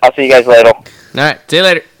Okay. that. I'll see you guys later. All right. See you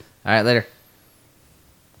later. All right, later.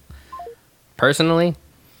 Personally,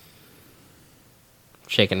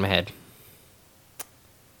 shaking my head.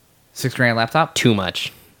 $6,000 laptop. Too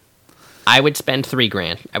much. I would spend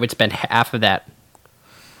 $3,000. I would spend half of that.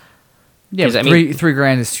 Yeah, 'Cause, but I mean-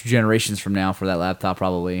 $3,000 is 2 generations from now for that laptop,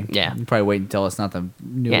 probably. Yeah. You probably wait until it's not the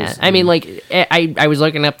newest. Yeah, I mean, like I was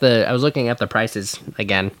looking up the prices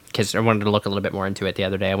again because I wanted to look a little bit more into it the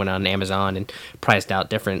other day. I went on Amazon and priced out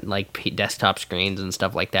different like desktop screens and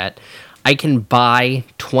stuff like that. I can buy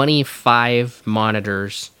 25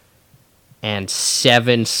 monitors and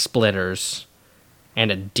 7 splitters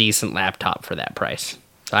and a decent laptop for that price.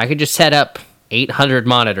 So I could just set up 800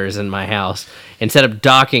 monitors in my house and set up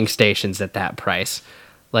docking stations at that price.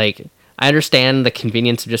 Like, I understand the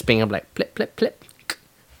convenience of just being able to like flip, flip, flip,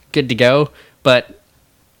 good to go. But,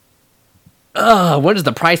 what does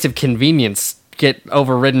the price of convenience get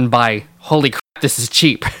overridden by? Holy crap, this is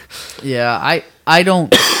cheap. Yeah, I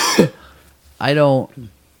don't I don't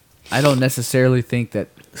necessarily think that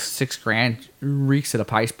 $6,000 reeks at a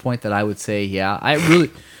price point that I would say, yeah. I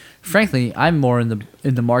really, frankly, I'm more in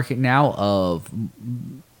the market now of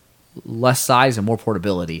less size and more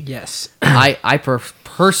portability. Yes. I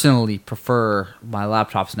personally prefer my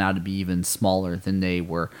laptops now to be even smaller than they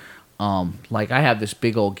were. Like I have this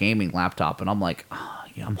big old gaming laptop, and I'm like,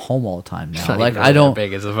 yeah, I'm home all the time now. Like I don't.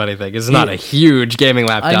 Big is the funny thing. It's not a huge gaming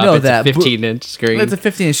laptop. I know it's that, a 15-inch screen. It's a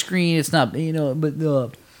 15-inch screen. It's not,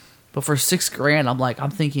 but for $6,000,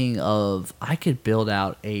 I'm thinking of I could build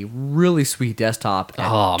out a really sweet desktop at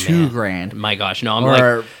 $2,000. My gosh, no, I'm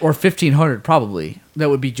or $1,500 probably. That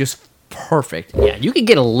would be just perfect. Yeah, you could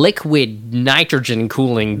get a liquid nitrogen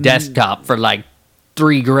cooling desktop for like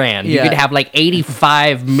 $3,000. You Yeah. could have like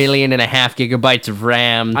 85 million and a half gigabytes of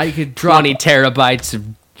RAM. I could drop 20 terabytes of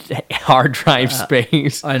hard drive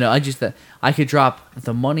space. I know. I could drop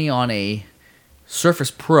the money on a Surface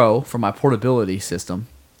Pro for my portability system,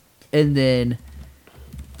 and then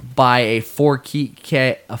buy a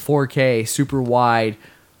 4K super wide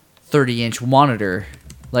 30-inch monitor,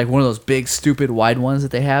 like one of those big stupid wide ones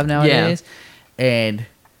that they have nowadays, and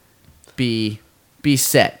be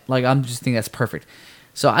set. Like I'm just think that's perfect.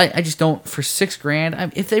 So I just don't, for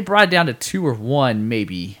 $6,000. If they brought it down to 2 or 1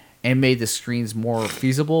 maybe and made the screens more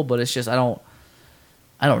feasible, but it's just I don't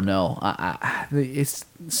know. It's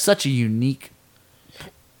such a unique.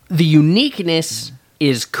 The uniqueness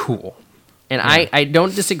is cool. And I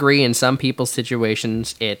don't disagree in some people's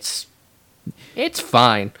situations. It's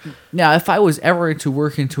fine. Now, if I was ever to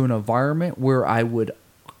work into an environment where I would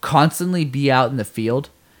constantly be out in the field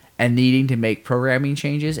and needing to make programming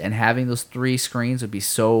changes, and having those 3 screens would be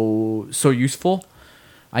so useful.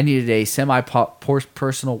 I needed a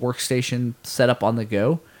semi-personal workstation set up on the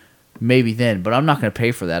go. Maybe then, but I'm not going to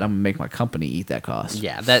pay for that. I'm going to make my company eat that cost.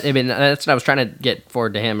 Yeah, that's what I was trying to get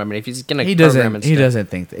forward to him. I mean, if he's going to He doesn't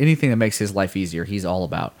think that anything that makes his life easier, he's all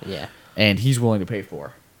about. Yeah. And he's willing to pay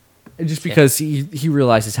for. And just because he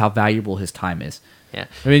realizes how valuable his time is. Yeah.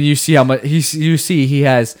 I mean, you see how much he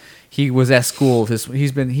was at school.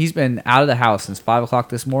 He's been out of the house since 5:00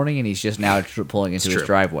 this morning, and he's just now pulling into his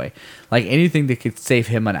driveway. Like anything that could save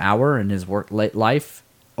him an hour in his work life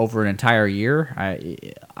over an entire year, I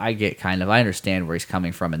understand where he's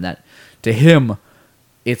coming from, and that to him,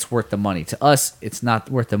 it's worth the money. To us, it's not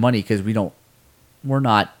worth the money because we're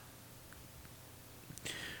not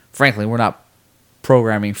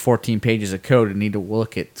programming 14 pages of code and need to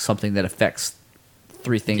look at something that affects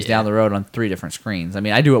 3 things down the road on 3 different screens. I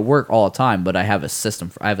mean, I do at work all the time, but I have a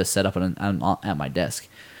system. I have a setup at my desk.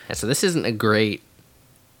 Yeah, so this isn't a great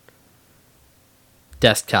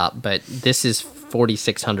desktop, but this is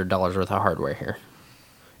 $4,600 worth of hardware here.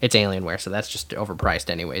 It's Alienware, so that's just overpriced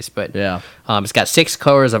anyways. But Yeah. It's got 6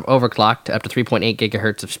 cores of overclocked up to 3.8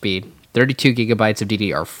 gigahertz of speed, 32 gigabytes of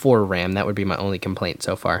DDR4 RAM. That would be my only complaint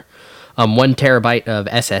so far. 1 terabyte of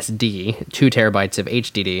SSD, 2 terabytes of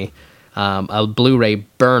HDD, a Blu-ray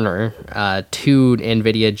burner, 2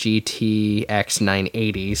 NVIDIA GTX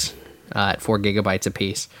 980s at 4 gigabytes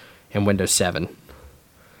apiece, and Windows 7.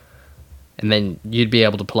 And then you'd be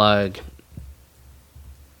able to plug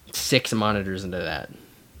 6 monitors into that.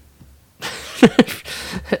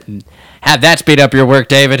 Have that speed up your work,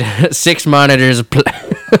 David. 6 monitors.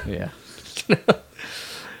 Yeah.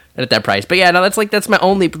 At that price. But yeah, no, that's my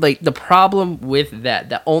only, like, the problem with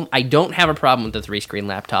that. I don't have a problem with the 3-screen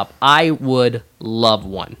laptop. I would love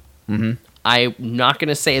one. Mm-hmm. I'm not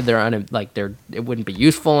gonna say it wouldn't be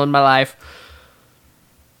useful in my life,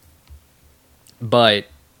 but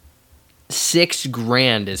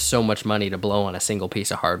 $6,000 is so much money to blow on a single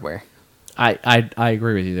piece of hardware. I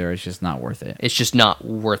agree with you there. It's just not worth it. It's just not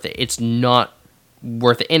worth it. It's not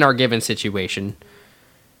worth it in our given situation,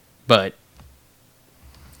 but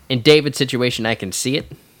in David's situation, I can see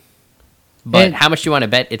it. But And- how much do you want to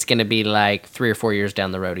bet it's going to be like 3 or 4 years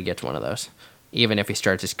down the road he gets one of those, even if he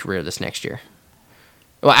starts his career this next year?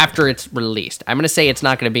 Well, after it's released. I'm going to say it's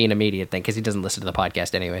not going to be an immediate thing because he doesn't listen to the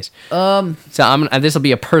podcast anyways. So this will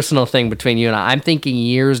be a personal thing between you and I. I'm thinking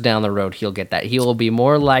years down the road he'll get that. He will be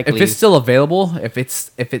more likely. If it's still available, if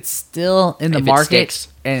it's still in the If it market sticks.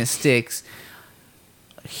 and it sticks,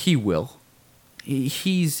 he will.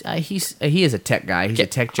 He is a tech guy. He's a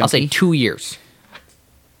tech junkie. I'll say 2 years.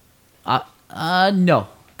 No,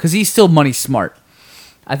 because he's still money smart.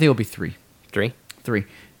 I think it'll be 3. 3? 3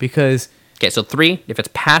 because Okay, so 3. If it's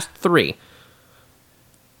past 3,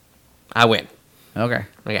 I win. okay.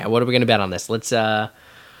 Okay, what are we gonna bet on this? Let's. God,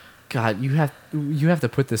 you have to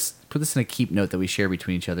put this in a keep note that we share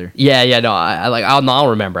between each other. Yeah, no, I'll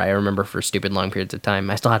remember. I remember for stupid long periods of time.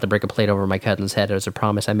 I still have to break a plate over my cousin's head as a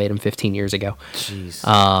promise I made him 15 years ago. Jeez,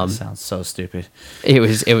 that sounds so stupid. It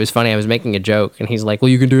was funny. I was making a joke, and he's like, "Well,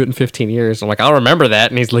 you can do it in 15 years." I'm like, "I'll remember that,"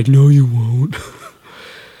 and he's like, "No, you won't."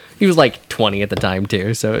 He was like 20 at the time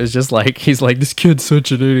too, so it was just like he's like, "This kid's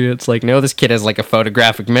such an idiot." It's like, no, this kid has like a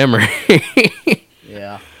photographic memory.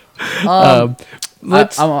 Yeah.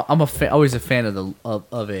 Let's always a fan of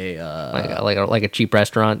like a cheap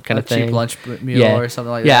restaurant kind a of thing. cheap lunch meal or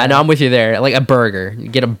something like that. Yeah, no, I'm with you there. Like a burger, you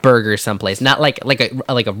get a burger someplace, not like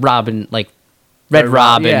a Robin Red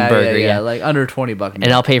Robin burger. Yeah, like under $20.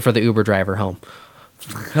 and I'll pay for the Uber driver home.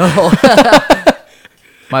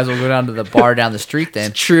 Might as well go down to the bar down the street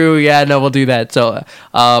then. True. Yeah, no, we'll do that. So,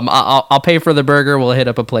 I'll pay for the burger. We'll hit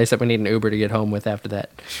up a place that we need an Uber to get home with after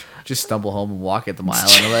that. Just stumble home and walk at the mile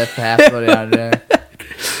on the left path, go down there.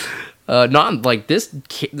 Not like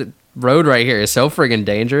the road right here is so friggin'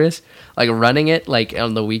 dangerous. Like running it like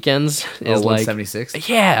on the weekends is like 176.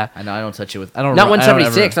 yeah. I know. I don't touch it with. I don't. Not I don't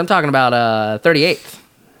 176. ever- I'm talking about 38th.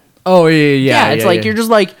 Oh yeah. It's like you're just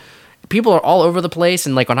like people are all over the place,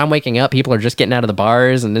 and like when I'm waking up, people are just getting out of the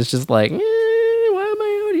bars, and it's just like, why am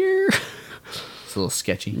I out here? It's a little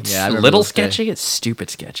sketchy. It's Yeah, I a remember little those days. sketchy. It's stupid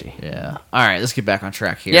sketchy. Yeah. All right, let's get back on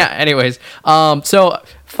track here. Yeah. Anyways, so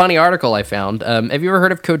funny article I found. Have you ever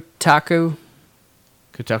heard of Kotaku?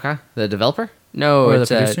 Kotaku, the developer. No, Or the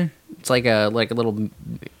it's producer? it's like a little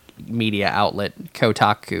media outlet,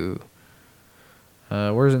 Kotaku.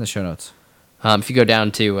 Where's it in the show notes? If you go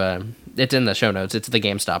down to, it's in the show notes. It's the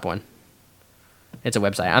GameStop one. It's a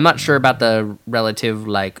website. I'm not sure about the relative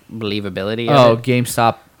like believability. Oh, of it.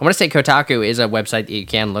 GameStop. I want to say Kotaku is a website that you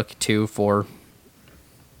can look to for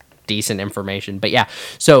decent information. But yeah,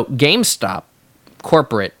 so GameStop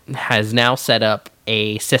corporate has now set up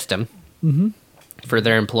a system for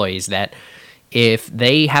their employees that if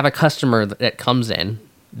they have a customer that comes in,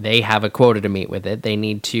 they have a quota to meet with it. They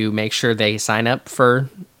need to make sure they sign up for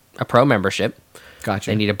a pro membership.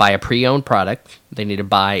 Gotcha. They need to buy a pre-owned product. They need to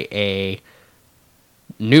buy a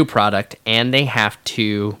new product, and they have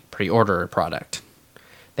to pre-order a product.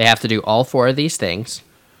 They have to do all 4 of these things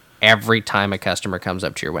every time a customer comes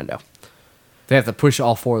up to your window. They have to push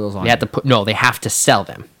all 4 of those on. They have to they have to sell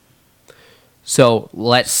them. So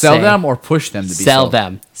let's sell say, them or push them to be sold?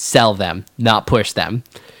 sell them, not push them.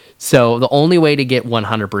 So the only way to get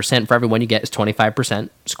 100% for everyone you get is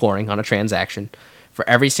 25% scoring on a transaction. For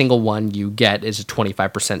every single one you get is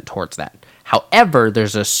 25% towards that. However,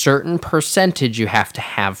 there's a certain percentage you have to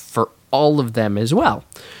have for all of them as well.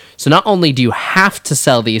 So not only do you have to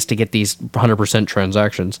sell these to get these 100%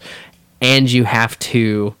 transactions, and you have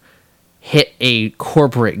to hit a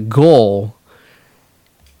corporate goal,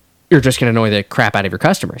 you're just going to annoy the crap out of your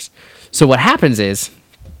customers. So what happens is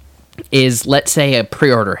let's say a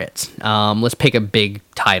pre-order hits. Let's pick a big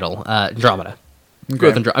title, Andromeda.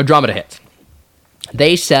 Andromeda hits.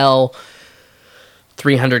 They sell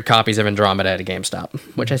 300 copies of Andromeda at a GameStop,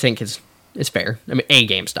 which I think is fair. I mean, a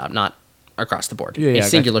GameStop, not across the board. A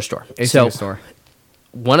singular store. Singular store.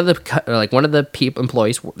 One of the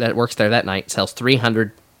employees that works there that night sells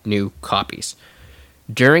 300 new copies.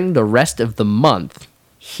 During the rest of the month,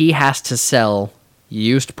 he has to sell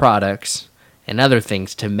used products and other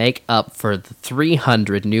things to make up for the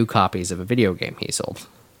 300 new copies of a video game he sold.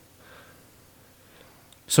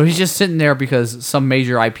 So he's just sitting there because some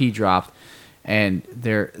major IP dropped, and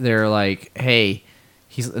they're like, hey,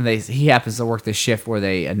 he happens to work the shift where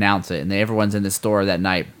they announce it, and everyone's in the store that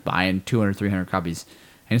night buying 200, 300 copies,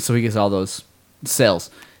 and so he gets all those sales.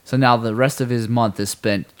 So now the rest of his month is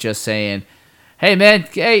spent just saying, hey man,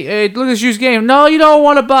 hey, look at this used game. No, you don't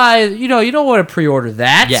want to buy, you don't want to pre-order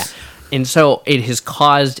that. Yeah. And so it has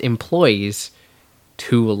caused employees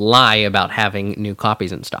to lie about having new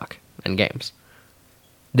copies in stock and games.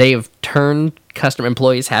 They have turned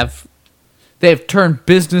They've turned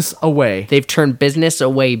business away. They've turned business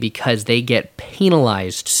away because they get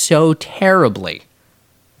penalized so terribly.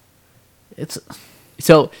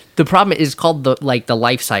 So the problem is called the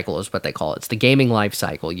life cycle is what they call it. It's the gaming life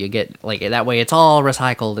cycle. You get that way it's all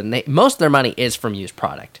recycled, and most of their money is from used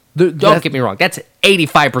product. Don't get me wrong. That's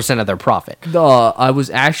 85% of their profit. I was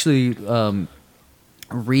actually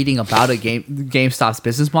reading about GameStop's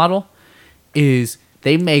business model. Is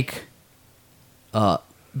they make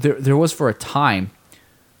there was for a time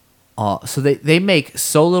so they make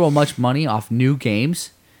so much money off new games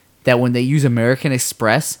that when they use American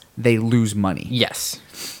Express they lose money. Yes.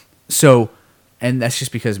 So, and that's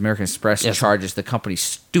just because American Express charges the company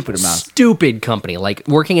stupid amounts. Stupid company. Like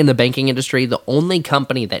working in the banking industry, the only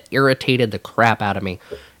company that irritated the crap out of me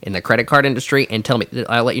in the credit card industry, and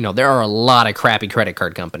I'll let you know, there are a lot of crappy credit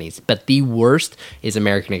card companies, but the worst is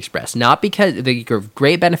American Express. Not because they give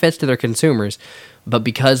great benefits to their consumers, but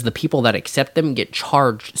because the people that accept them get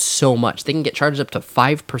charged so much. They can get charged up to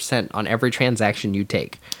 5% on every transaction you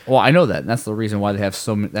take. Well, I know that. And that's the reason why they have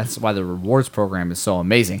that's why the rewards program is so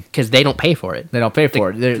amazing. Because they don't pay for it. They don't pay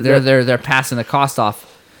for it. They're passing the cost off,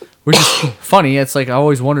 which is funny. It's like I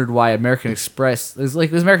always wondered why American Express is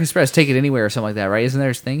like, does American Express take it anywhere or something like that, right? Isn't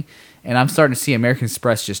there this thing? And I'm starting to see American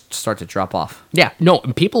Express just start to drop off. Yeah, no,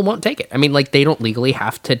 people won't take it. I mean, they don't legally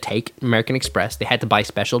have to take American Express. They had to buy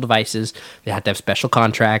special devices. They have to have special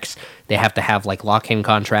contracts. They have to have lock-in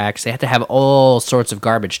contracts. They have to have all sorts of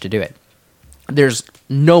garbage to do it. There's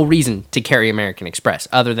no reason to carry American Express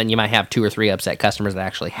other than you might have 2 or 3 upset customers that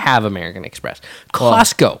actually have American Express.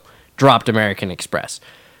 Costco dropped American Express.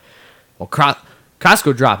 Well,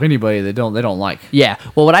 Costco drop anybody they don't like. Yeah.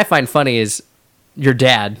 Well, what I find funny is your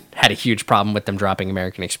dad had a huge problem with them dropping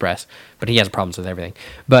American Express, but he has problems with everything.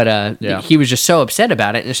 But he was just so upset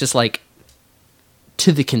about it, and it's just like,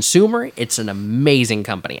 to the consumer, it's an amazing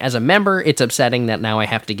company. As a member, it's upsetting that now I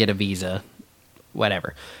have to get a Visa,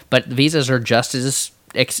 whatever. But visas are just as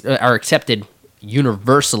are accepted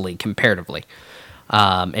universally, comparatively,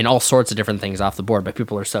 and all sorts of different things off the board. But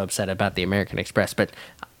people are so upset about the American Express. But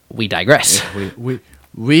we digress.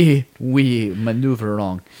 We maneuver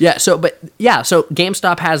along. So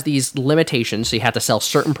GameStop has these limitations. So you have to sell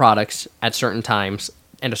certain products at certain times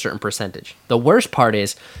and a certain percentage. The worst part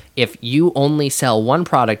is if you only sell one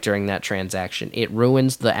product during that transaction, it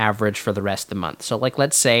ruins the average for the rest of the month. So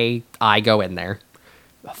let's say I go in there.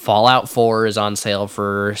 Fallout 4 is on sale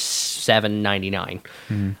for $7.99.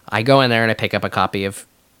 Mm-hmm. I go in there and I pick up a copy of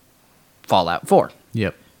Fallout 4.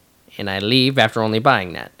 Yep. And I leave after only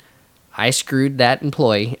buying that. I screwed that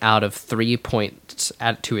employee out of 3 points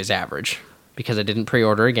to his average because I didn't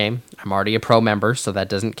pre-order a game. I'm already a pro member, so that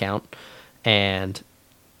doesn't count. And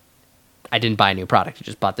I didn't buy a new product. I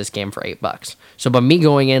just bought this game for $8. So by me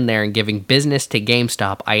going in there and giving business to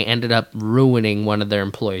GameStop, I ended up ruining one of their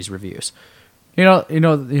employees' reviews.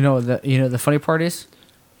 The funny part is,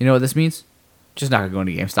 you know what this means? Just not gonna go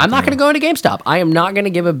into GameStop. I'm not gonna go into GameStop. I am not gonna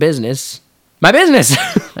give a business my business.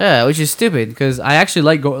 Yeah, which is stupid because I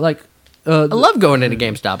actually I love going into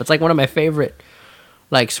GameStop. It's one of my favorite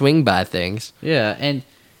swing by things. Yeah, and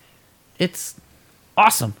it's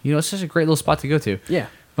awesome. It's such a great little spot to go to. Yeah.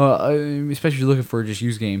 Especially if you're looking for just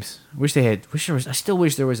used games. I still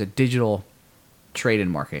wish there was a digital trade-in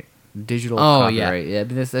market. Digital Oh, yeah. copyright. Yeah,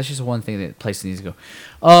 but that's just one thing that place needs to go.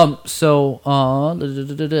 So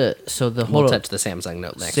the We'll whole touch the Samsung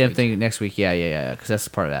Note next same week. thing next week. Yeah, because that's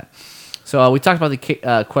part of that. So we talked about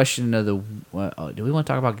the question of the. Do we want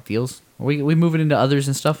to talk about deals? Are we moving into others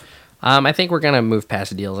and stuff? I think we're gonna move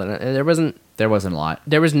past deals, and there wasn't a lot.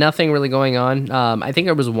 There was nothing really going on. I think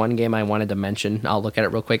there was one game I wanted to mention. I'll look at it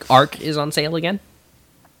real quick. Ark is on sale again.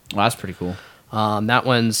 Well, that's pretty cool. That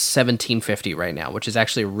one's $17.50 right now, which is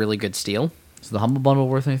actually a really good steal. Is the Humble Bundle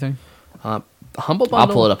worth anything? Humble Bundle. I'll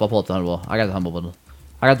pull it up. I'll pull up the Humble. I got the Humble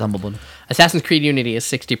Bundle. Assassin's Creed Unity is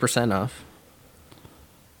 60% off,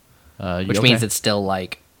 which means it's still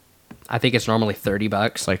like, I think it's normally $30.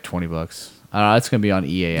 it's like $20. I don't know. It's gonna be on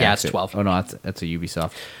EA. Yeah, it's Access. 12. Oh no, that's a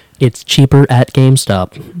Ubisoft. It's cheaper at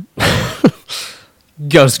GameStop.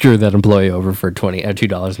 Go screw that employee over for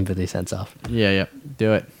 $2.50 off. Yeah.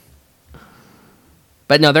 Do it.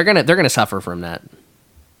 But no, they're gonna suffer from that.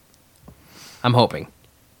 I'm hoping.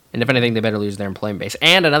 And if anything, they better lose their employment base.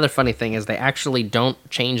 And another funny thing is they actually don't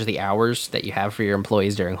change the hours that you have for your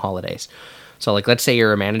employees during holidays. So, like, let's say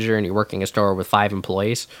you're a manager and you're working a store with 5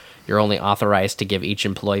 employees. You're only authorized to give each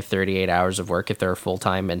employee 38 hours of work if they're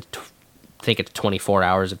full-time, and I think it's 24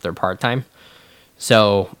 hours if they're part-time.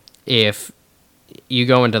 So, if you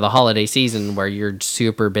go into the holiday season where you're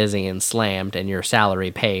super busy and slammed and your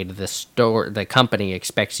salary paid, the company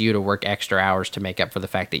expects you to work extra hours to make up for the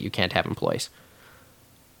fact that you can't have employees.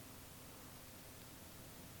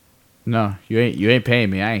 No, you ain't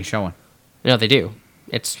paying me. I ain't showing. No, they do.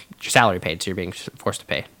 It's your salary paid, so you're being forced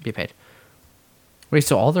to be paid. Wait,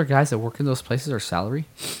 so all their guys that work in those places are salary?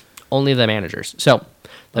 Only the managers. So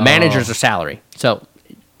the managers are salary. So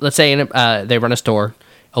let's say they run a store,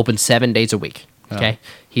 open 7 days a week. Okay,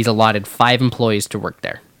 he's allotted 5 employees to work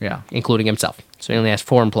there. Yeah. including himself. So he only has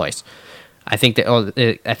 4 employees. I think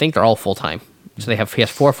they're all full time. So he has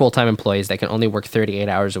 4 full time employees that can only work 38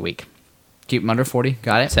 hours a week. Keep them under 40.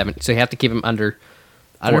 Got it. 7. So you have to keep him under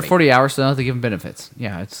 40. Under 40 hours, so they don't have to give them benefits.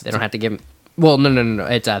 Yeah, They don't have to give him. Well, no.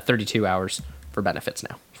 It's 32 hours for benefits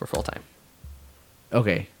now for full time.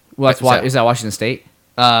 Okay. Well, that's why. So- Is that Washington State?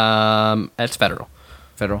 That's federal.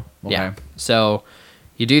 Federal. Okay. Yeah. So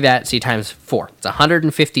you do that. See times 4. It's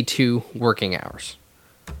 152 working hours.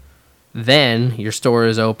 Then your store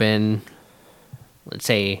is open. Let's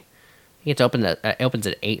say, I think it's open. It opens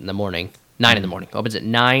at 8 in the morning, 9 in the morning. Opens at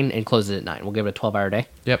 9 and closes at 9. We'll give it a 12-hour day.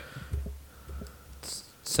 Yep. It's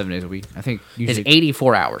 7 days a week. I think It's usually.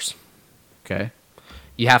 84 hours. Okay.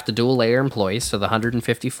 You have to dual layer employees, so the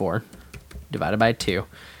 154 divided by 2.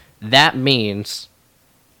 That means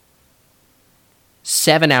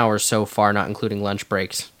 7 hours so far, not including lunch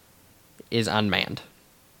breaks, is unmanned,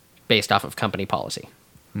 based off of company policy.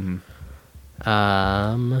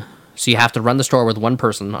 So you have to run the store with one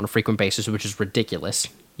person on a frequent basis, which is ridiculous.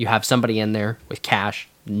 You have somebody in there with cash.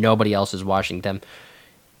 Nobody else is watching them.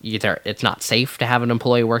 It's not safe to have an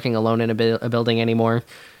employee working alone in a building anymore.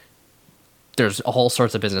 There's all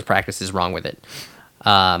sorts of business practices wrong with it.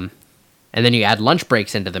 And then you add lunch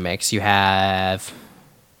breaks into the mix. You have...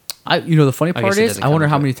 The funny I part guess it is, doesn't I come wonder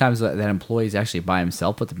how into many times that employee is actually by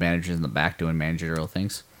himself, but the manager's in the back doing managerial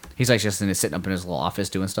things. He's like just sitting up in his little office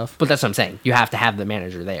doing stuff. But that's what I'm saying. You have to have the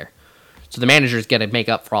manager there. So the manager's going to make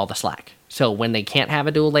up for all the slack. So when they can't have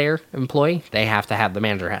a dual layer employee, they have to have the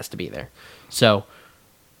manager has to be there. So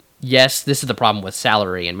yes, this is the problem with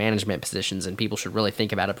salary and management positions, and people should really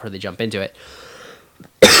think about it before they jump into it,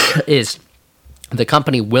 is the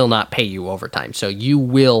company will not pay you overtime. So you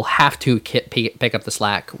will have to pick up the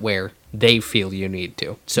slack where they feel you need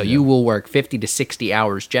to. So you will work 50 to 60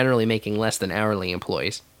 hours, generally making less than hourly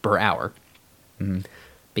employees per hour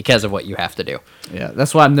because of what you have to do. Yeah,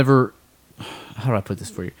 that's why I'm never. How do I put this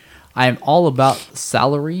for you? I am all about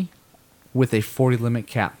salary with a 40 limit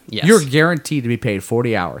cap. Yes. You're guaranteed to be paid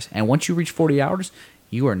 40 hours. And once you reach 40 hours,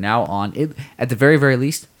 you are now on, it at the very, very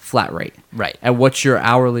least, flat rate. Right. At what your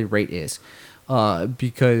hourly rate is.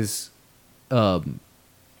 Because,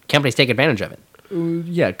 Companies take advantage of it.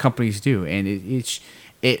 yeah, companies do. And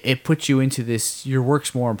it puts you into this, your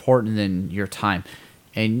work's more important than your time.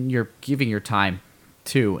 And you're giving your time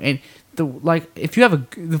too. And if you have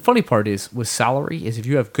the funny part is with salary is if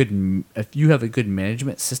you have a good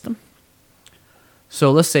management system.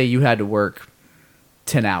 So let's say you had to work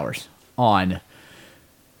 10 hours on.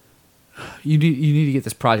 You need to get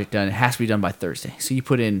this project done. It has to be done by Thursday. So you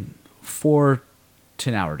put in 4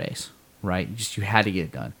 10-hour days, right? You had to get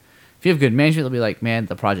it done. If you have good management, they'll be like, man,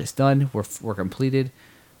 the project's done. We're completed.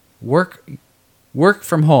 Work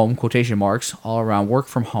from home, quotation marks, all around work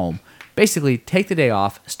from home. Basically, take the day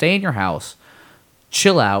off, stay in your house,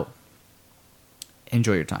 chill out,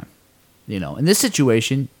 enjoy your time. In this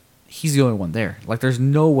situation, he's the only one there. Like, there's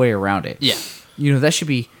no way around it. Yeah. You know, that should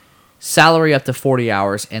be salary up to 40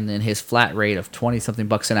 hours and then his flat rate of 20 something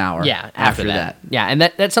bucks an hour. Yeah, after that. Yeah, and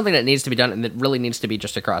that's something that needs to be done, and that really needs to be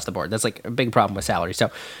just across the board. That's like a big problem with salary. So,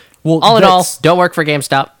 Well, all in all, that's- don't work for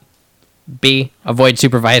GameStop. B, avoid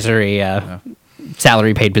supervisory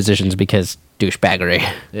salary paid positions because douchebaggery.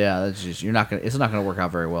 Yeah, that's just it's not gonna work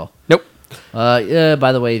out very well. Nope. Yeah,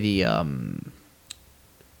 by the way, the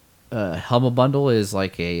Humble Bundle is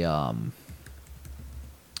like a I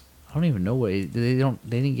don't even know what they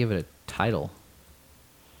didn't give it a title.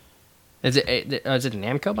 Is it a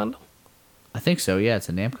Namco bundle? I think so. Yeah, it's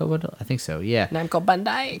a Namco bundle. I think so. Yeah, Namco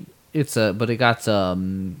Bandai. but it got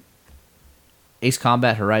Ace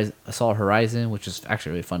Combat Assault Horizon, which is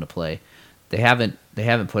actually really fun to play. They haven't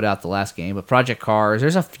put out the last game, but Project Cars.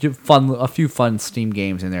 There's a few fun Steam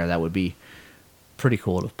games in there that would be pretty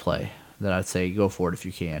cool to play. That I'd say go for it if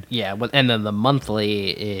you can. Yeah, and then the monthly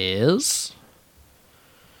is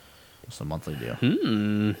It's a monthly deal.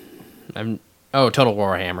 Total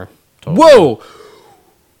Warhammer. Whoa!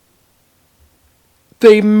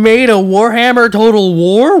 They made a Warhammer Total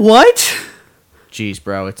War? What? Jeez,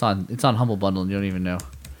 bro, it's on Humble Bundle and you don't even know.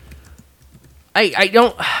 I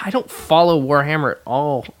don't follow Warhammer at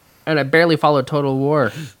all, and I barely follow Total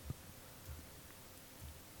War.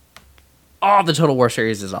 Oh, the Total War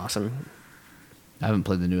series is awesome. I haven't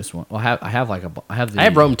played the newest one. Well, I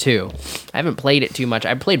have Rome 2. I haven't played it too much.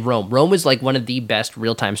 I played Rome. Rome is like one of the best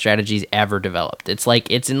real-time strategies ever developed. It's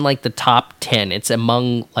in like the top 10. It's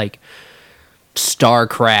among like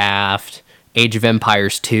StarCraft, Age of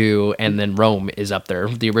Empires 2, and then Rome is up there.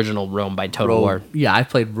 The original Rome by Total War. Yeah, I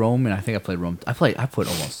played Rome, and I think I played Rome. I put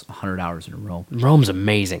almost 100 hours into Rome. Rome's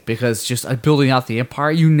amazing. Because just building out the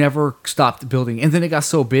empire, you never stopped building. And then it got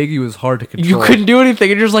so big, it was hard to control. You couldn't do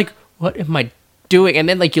anything. And you're just like, what am I doing? And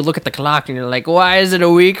then like you look at the clock and you're like, why is it a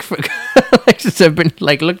week for since I've been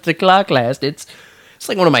like looked at the clock last? It's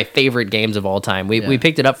like one of my favorite games of all time. We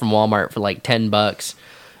picked it up from Walmart for like $10,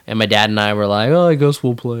 and my dad and I were like, oh, I guess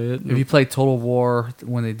we'll play it. Have you played Total War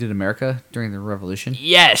when they did America during the Revolution?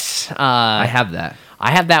 Yes, I have that.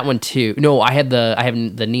 I have that one too. No, I have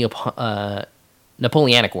the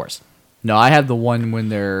Napoleonic Wars. No, I have the one when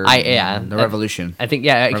they're the Revolution. I think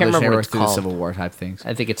I can't remember what it's through called. the Civil War type things.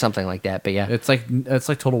 I think it's something like that. But yeah, It's like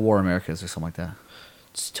Total War Americas or something like that.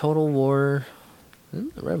 it's Total War,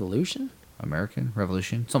 isn't it Revolution. American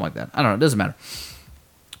Revolution, something like that. I don't know. It doesn't matter.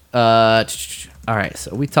 All right.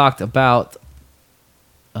 So we talked about.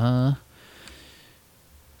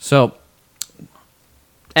 So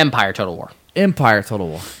Empire Total War. Empire Total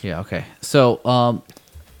War. Yeah. Okay. So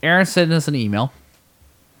Aaron sent us an email.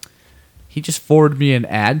 He just forwarded me an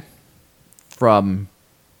ad from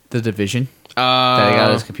The Division that I got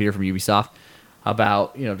on his computer from Ubisoft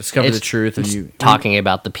about discover the truth and you talking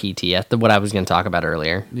about the PTS, what I was going to talk about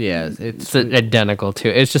earlier. Yeah, It's identical to.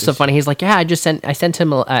 It's just so funny. He's like, yeah, I sent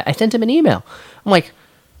him an email. I'm like,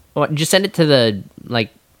 what? Just send it to the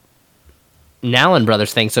like Nallen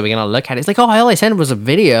Brothers thing so we can all look at it. He's like, oh, all I sent was a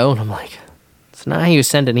video, and I'm like, it's not how you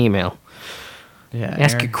send an email. Yeah, You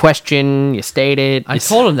ask Aaron- a question, you state it. I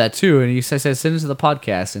told him that too, and he said send it to the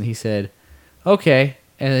podcast, and he said, okay.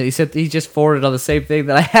 And then he said he just forwarded on the same thing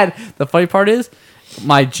that I had. The funny part is,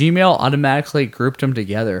 my Gmail automatically grouped them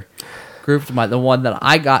together. The one that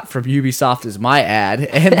I got from Ubisoft is my ad,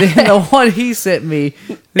 and then the one he sent me,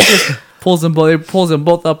 it just pulls them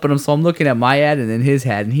both up, and so I'm looking at my ad and then his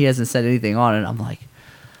ad, and he hasn't said anything on it. I'm like,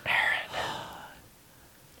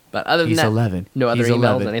 But other than he's that, 11. no other He's emails,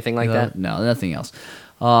 11. anything like that. No, nothing else.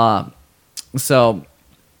 So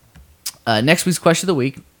next week's question of the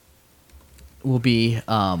week will be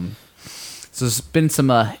so there's been some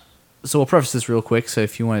so we'll preface this real quick, so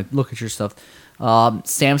if you want to look at your stuff,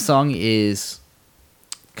 Samsung is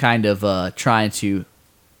kind of trying to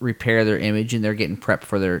repair their image, and they're getting prepped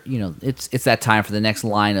for their it's that time for the next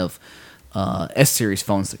line of S-series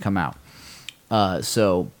phones to come out.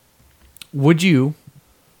 So would you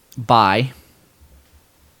buy,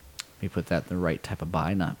 let me put that in the right type of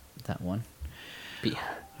buy, not that one.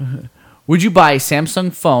 Would you buy a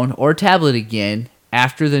Samsung phone or tablet again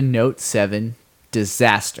after the Note 7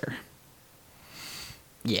 disaster?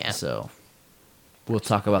 Yeah. So we'll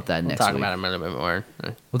talk about that We'll next talk week. about it a little bit more.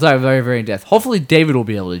 We'll talk very, very in depth. Hopefully David will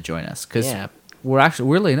be able to join us, because Yeah. we're actually,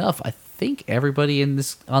 weirdly enough, I think everybody on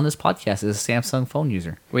this podcast is a Samsung phone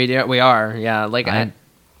user. We are. Yeah. Like I'm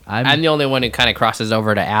the only one who kind of crosses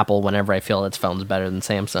over to Apple whenever I feel its phone's better than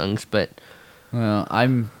Samsung's. But Well,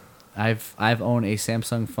 I've owned a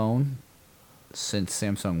Samsung phone since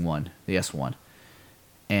Samsung 1, the S1,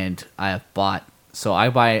 and I have bought. So I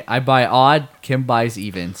buy odd, Kim buys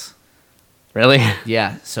evens, Really?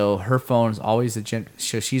 Yeah, so her phone's always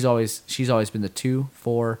so she's always been the 2,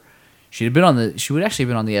 4. She would actually have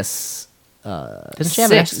been on the S. Doesn't she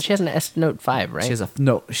have she has an S Note 5, right? She has a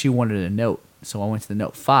Note. She wanted a Note, so I went to the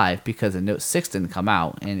Note 5 because the Note 6 didn't come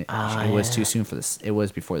out, and it was too soon for this. It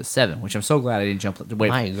was before the 7, which I'm so glad I didn't wait.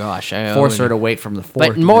 My gosh, Force her to wait from the 4.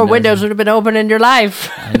 But more windows would have been open in your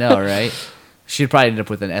life. I know, right? She'd probably end up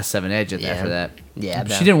with an S7 Edge after that. Yeah,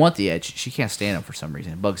 she didn't want the Edge. She can't stand it for some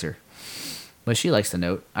reason. It bugs her. But she likes the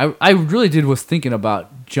Note. I really was thinking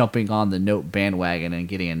about jumping on the Note bandwagon and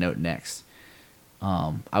getting a Note next.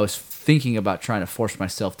 I was thinking about trying to force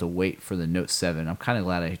myself to wait for the Note 7. I'm kind of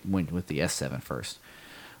glad I went with the S7 first.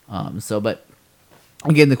 But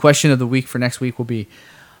again, the question of the week for next week will be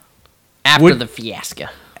after the fiasco.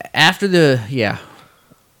 After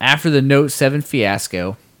the Note 7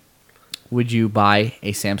 fiasco, would you buy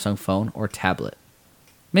a Samsung phone or tablet?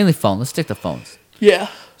 Mainly phone. Let's stick to phones. Yeah.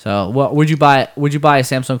 So, what would you buy? Would you buy a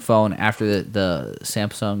Samsung phone after the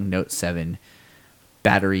Samsung Note 7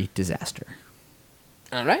 battery disaster?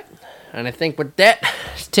 All right. And I think with that,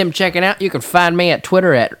 it's Tim checking out. You can find me at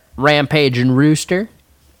Twitter at Rampage and Rooster,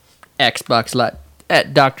 Xbox Live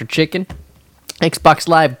at Dr. Chicken, Xbox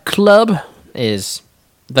Live Club is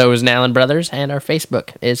Those Nallen Brothers, and our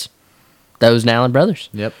Facebook is Those Nallen Brothers.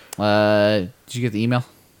 Yep. Did you get the email?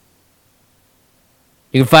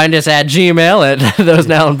 You can find us at Gmail at Those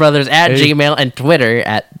Nallen Brothers at Gmail, and Twitter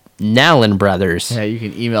at Nallen Brothers. Yeah, you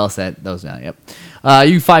can email us at those Nallen. Yep.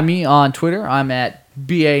 You can find me on Twitter. I'm at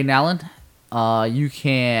BA Nallen. You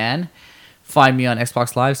can find me on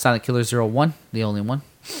Xbox Live, Silent Killer 01, the only one.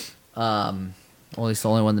 At least the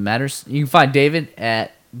only one that matters. You can find David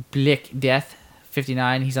at Blick Death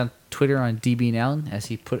 59. He's on Twitter on DB Nallen, as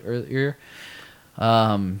he put earlier.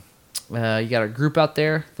 You got our group out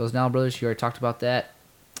there, Those Nallen Brothers. You already talked about that.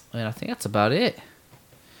 And I think that's about it.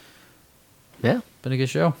 Yeah. Been a good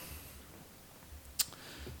show.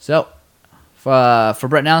 So, for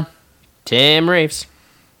Brett Nallen, Tim Reeves.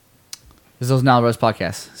 this is Those Nallen Brothers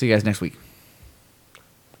podcast. See you guys next week.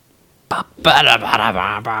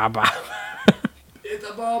 Ba-ba-da-ba-da-ba-ba-ba. It's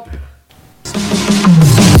a ball.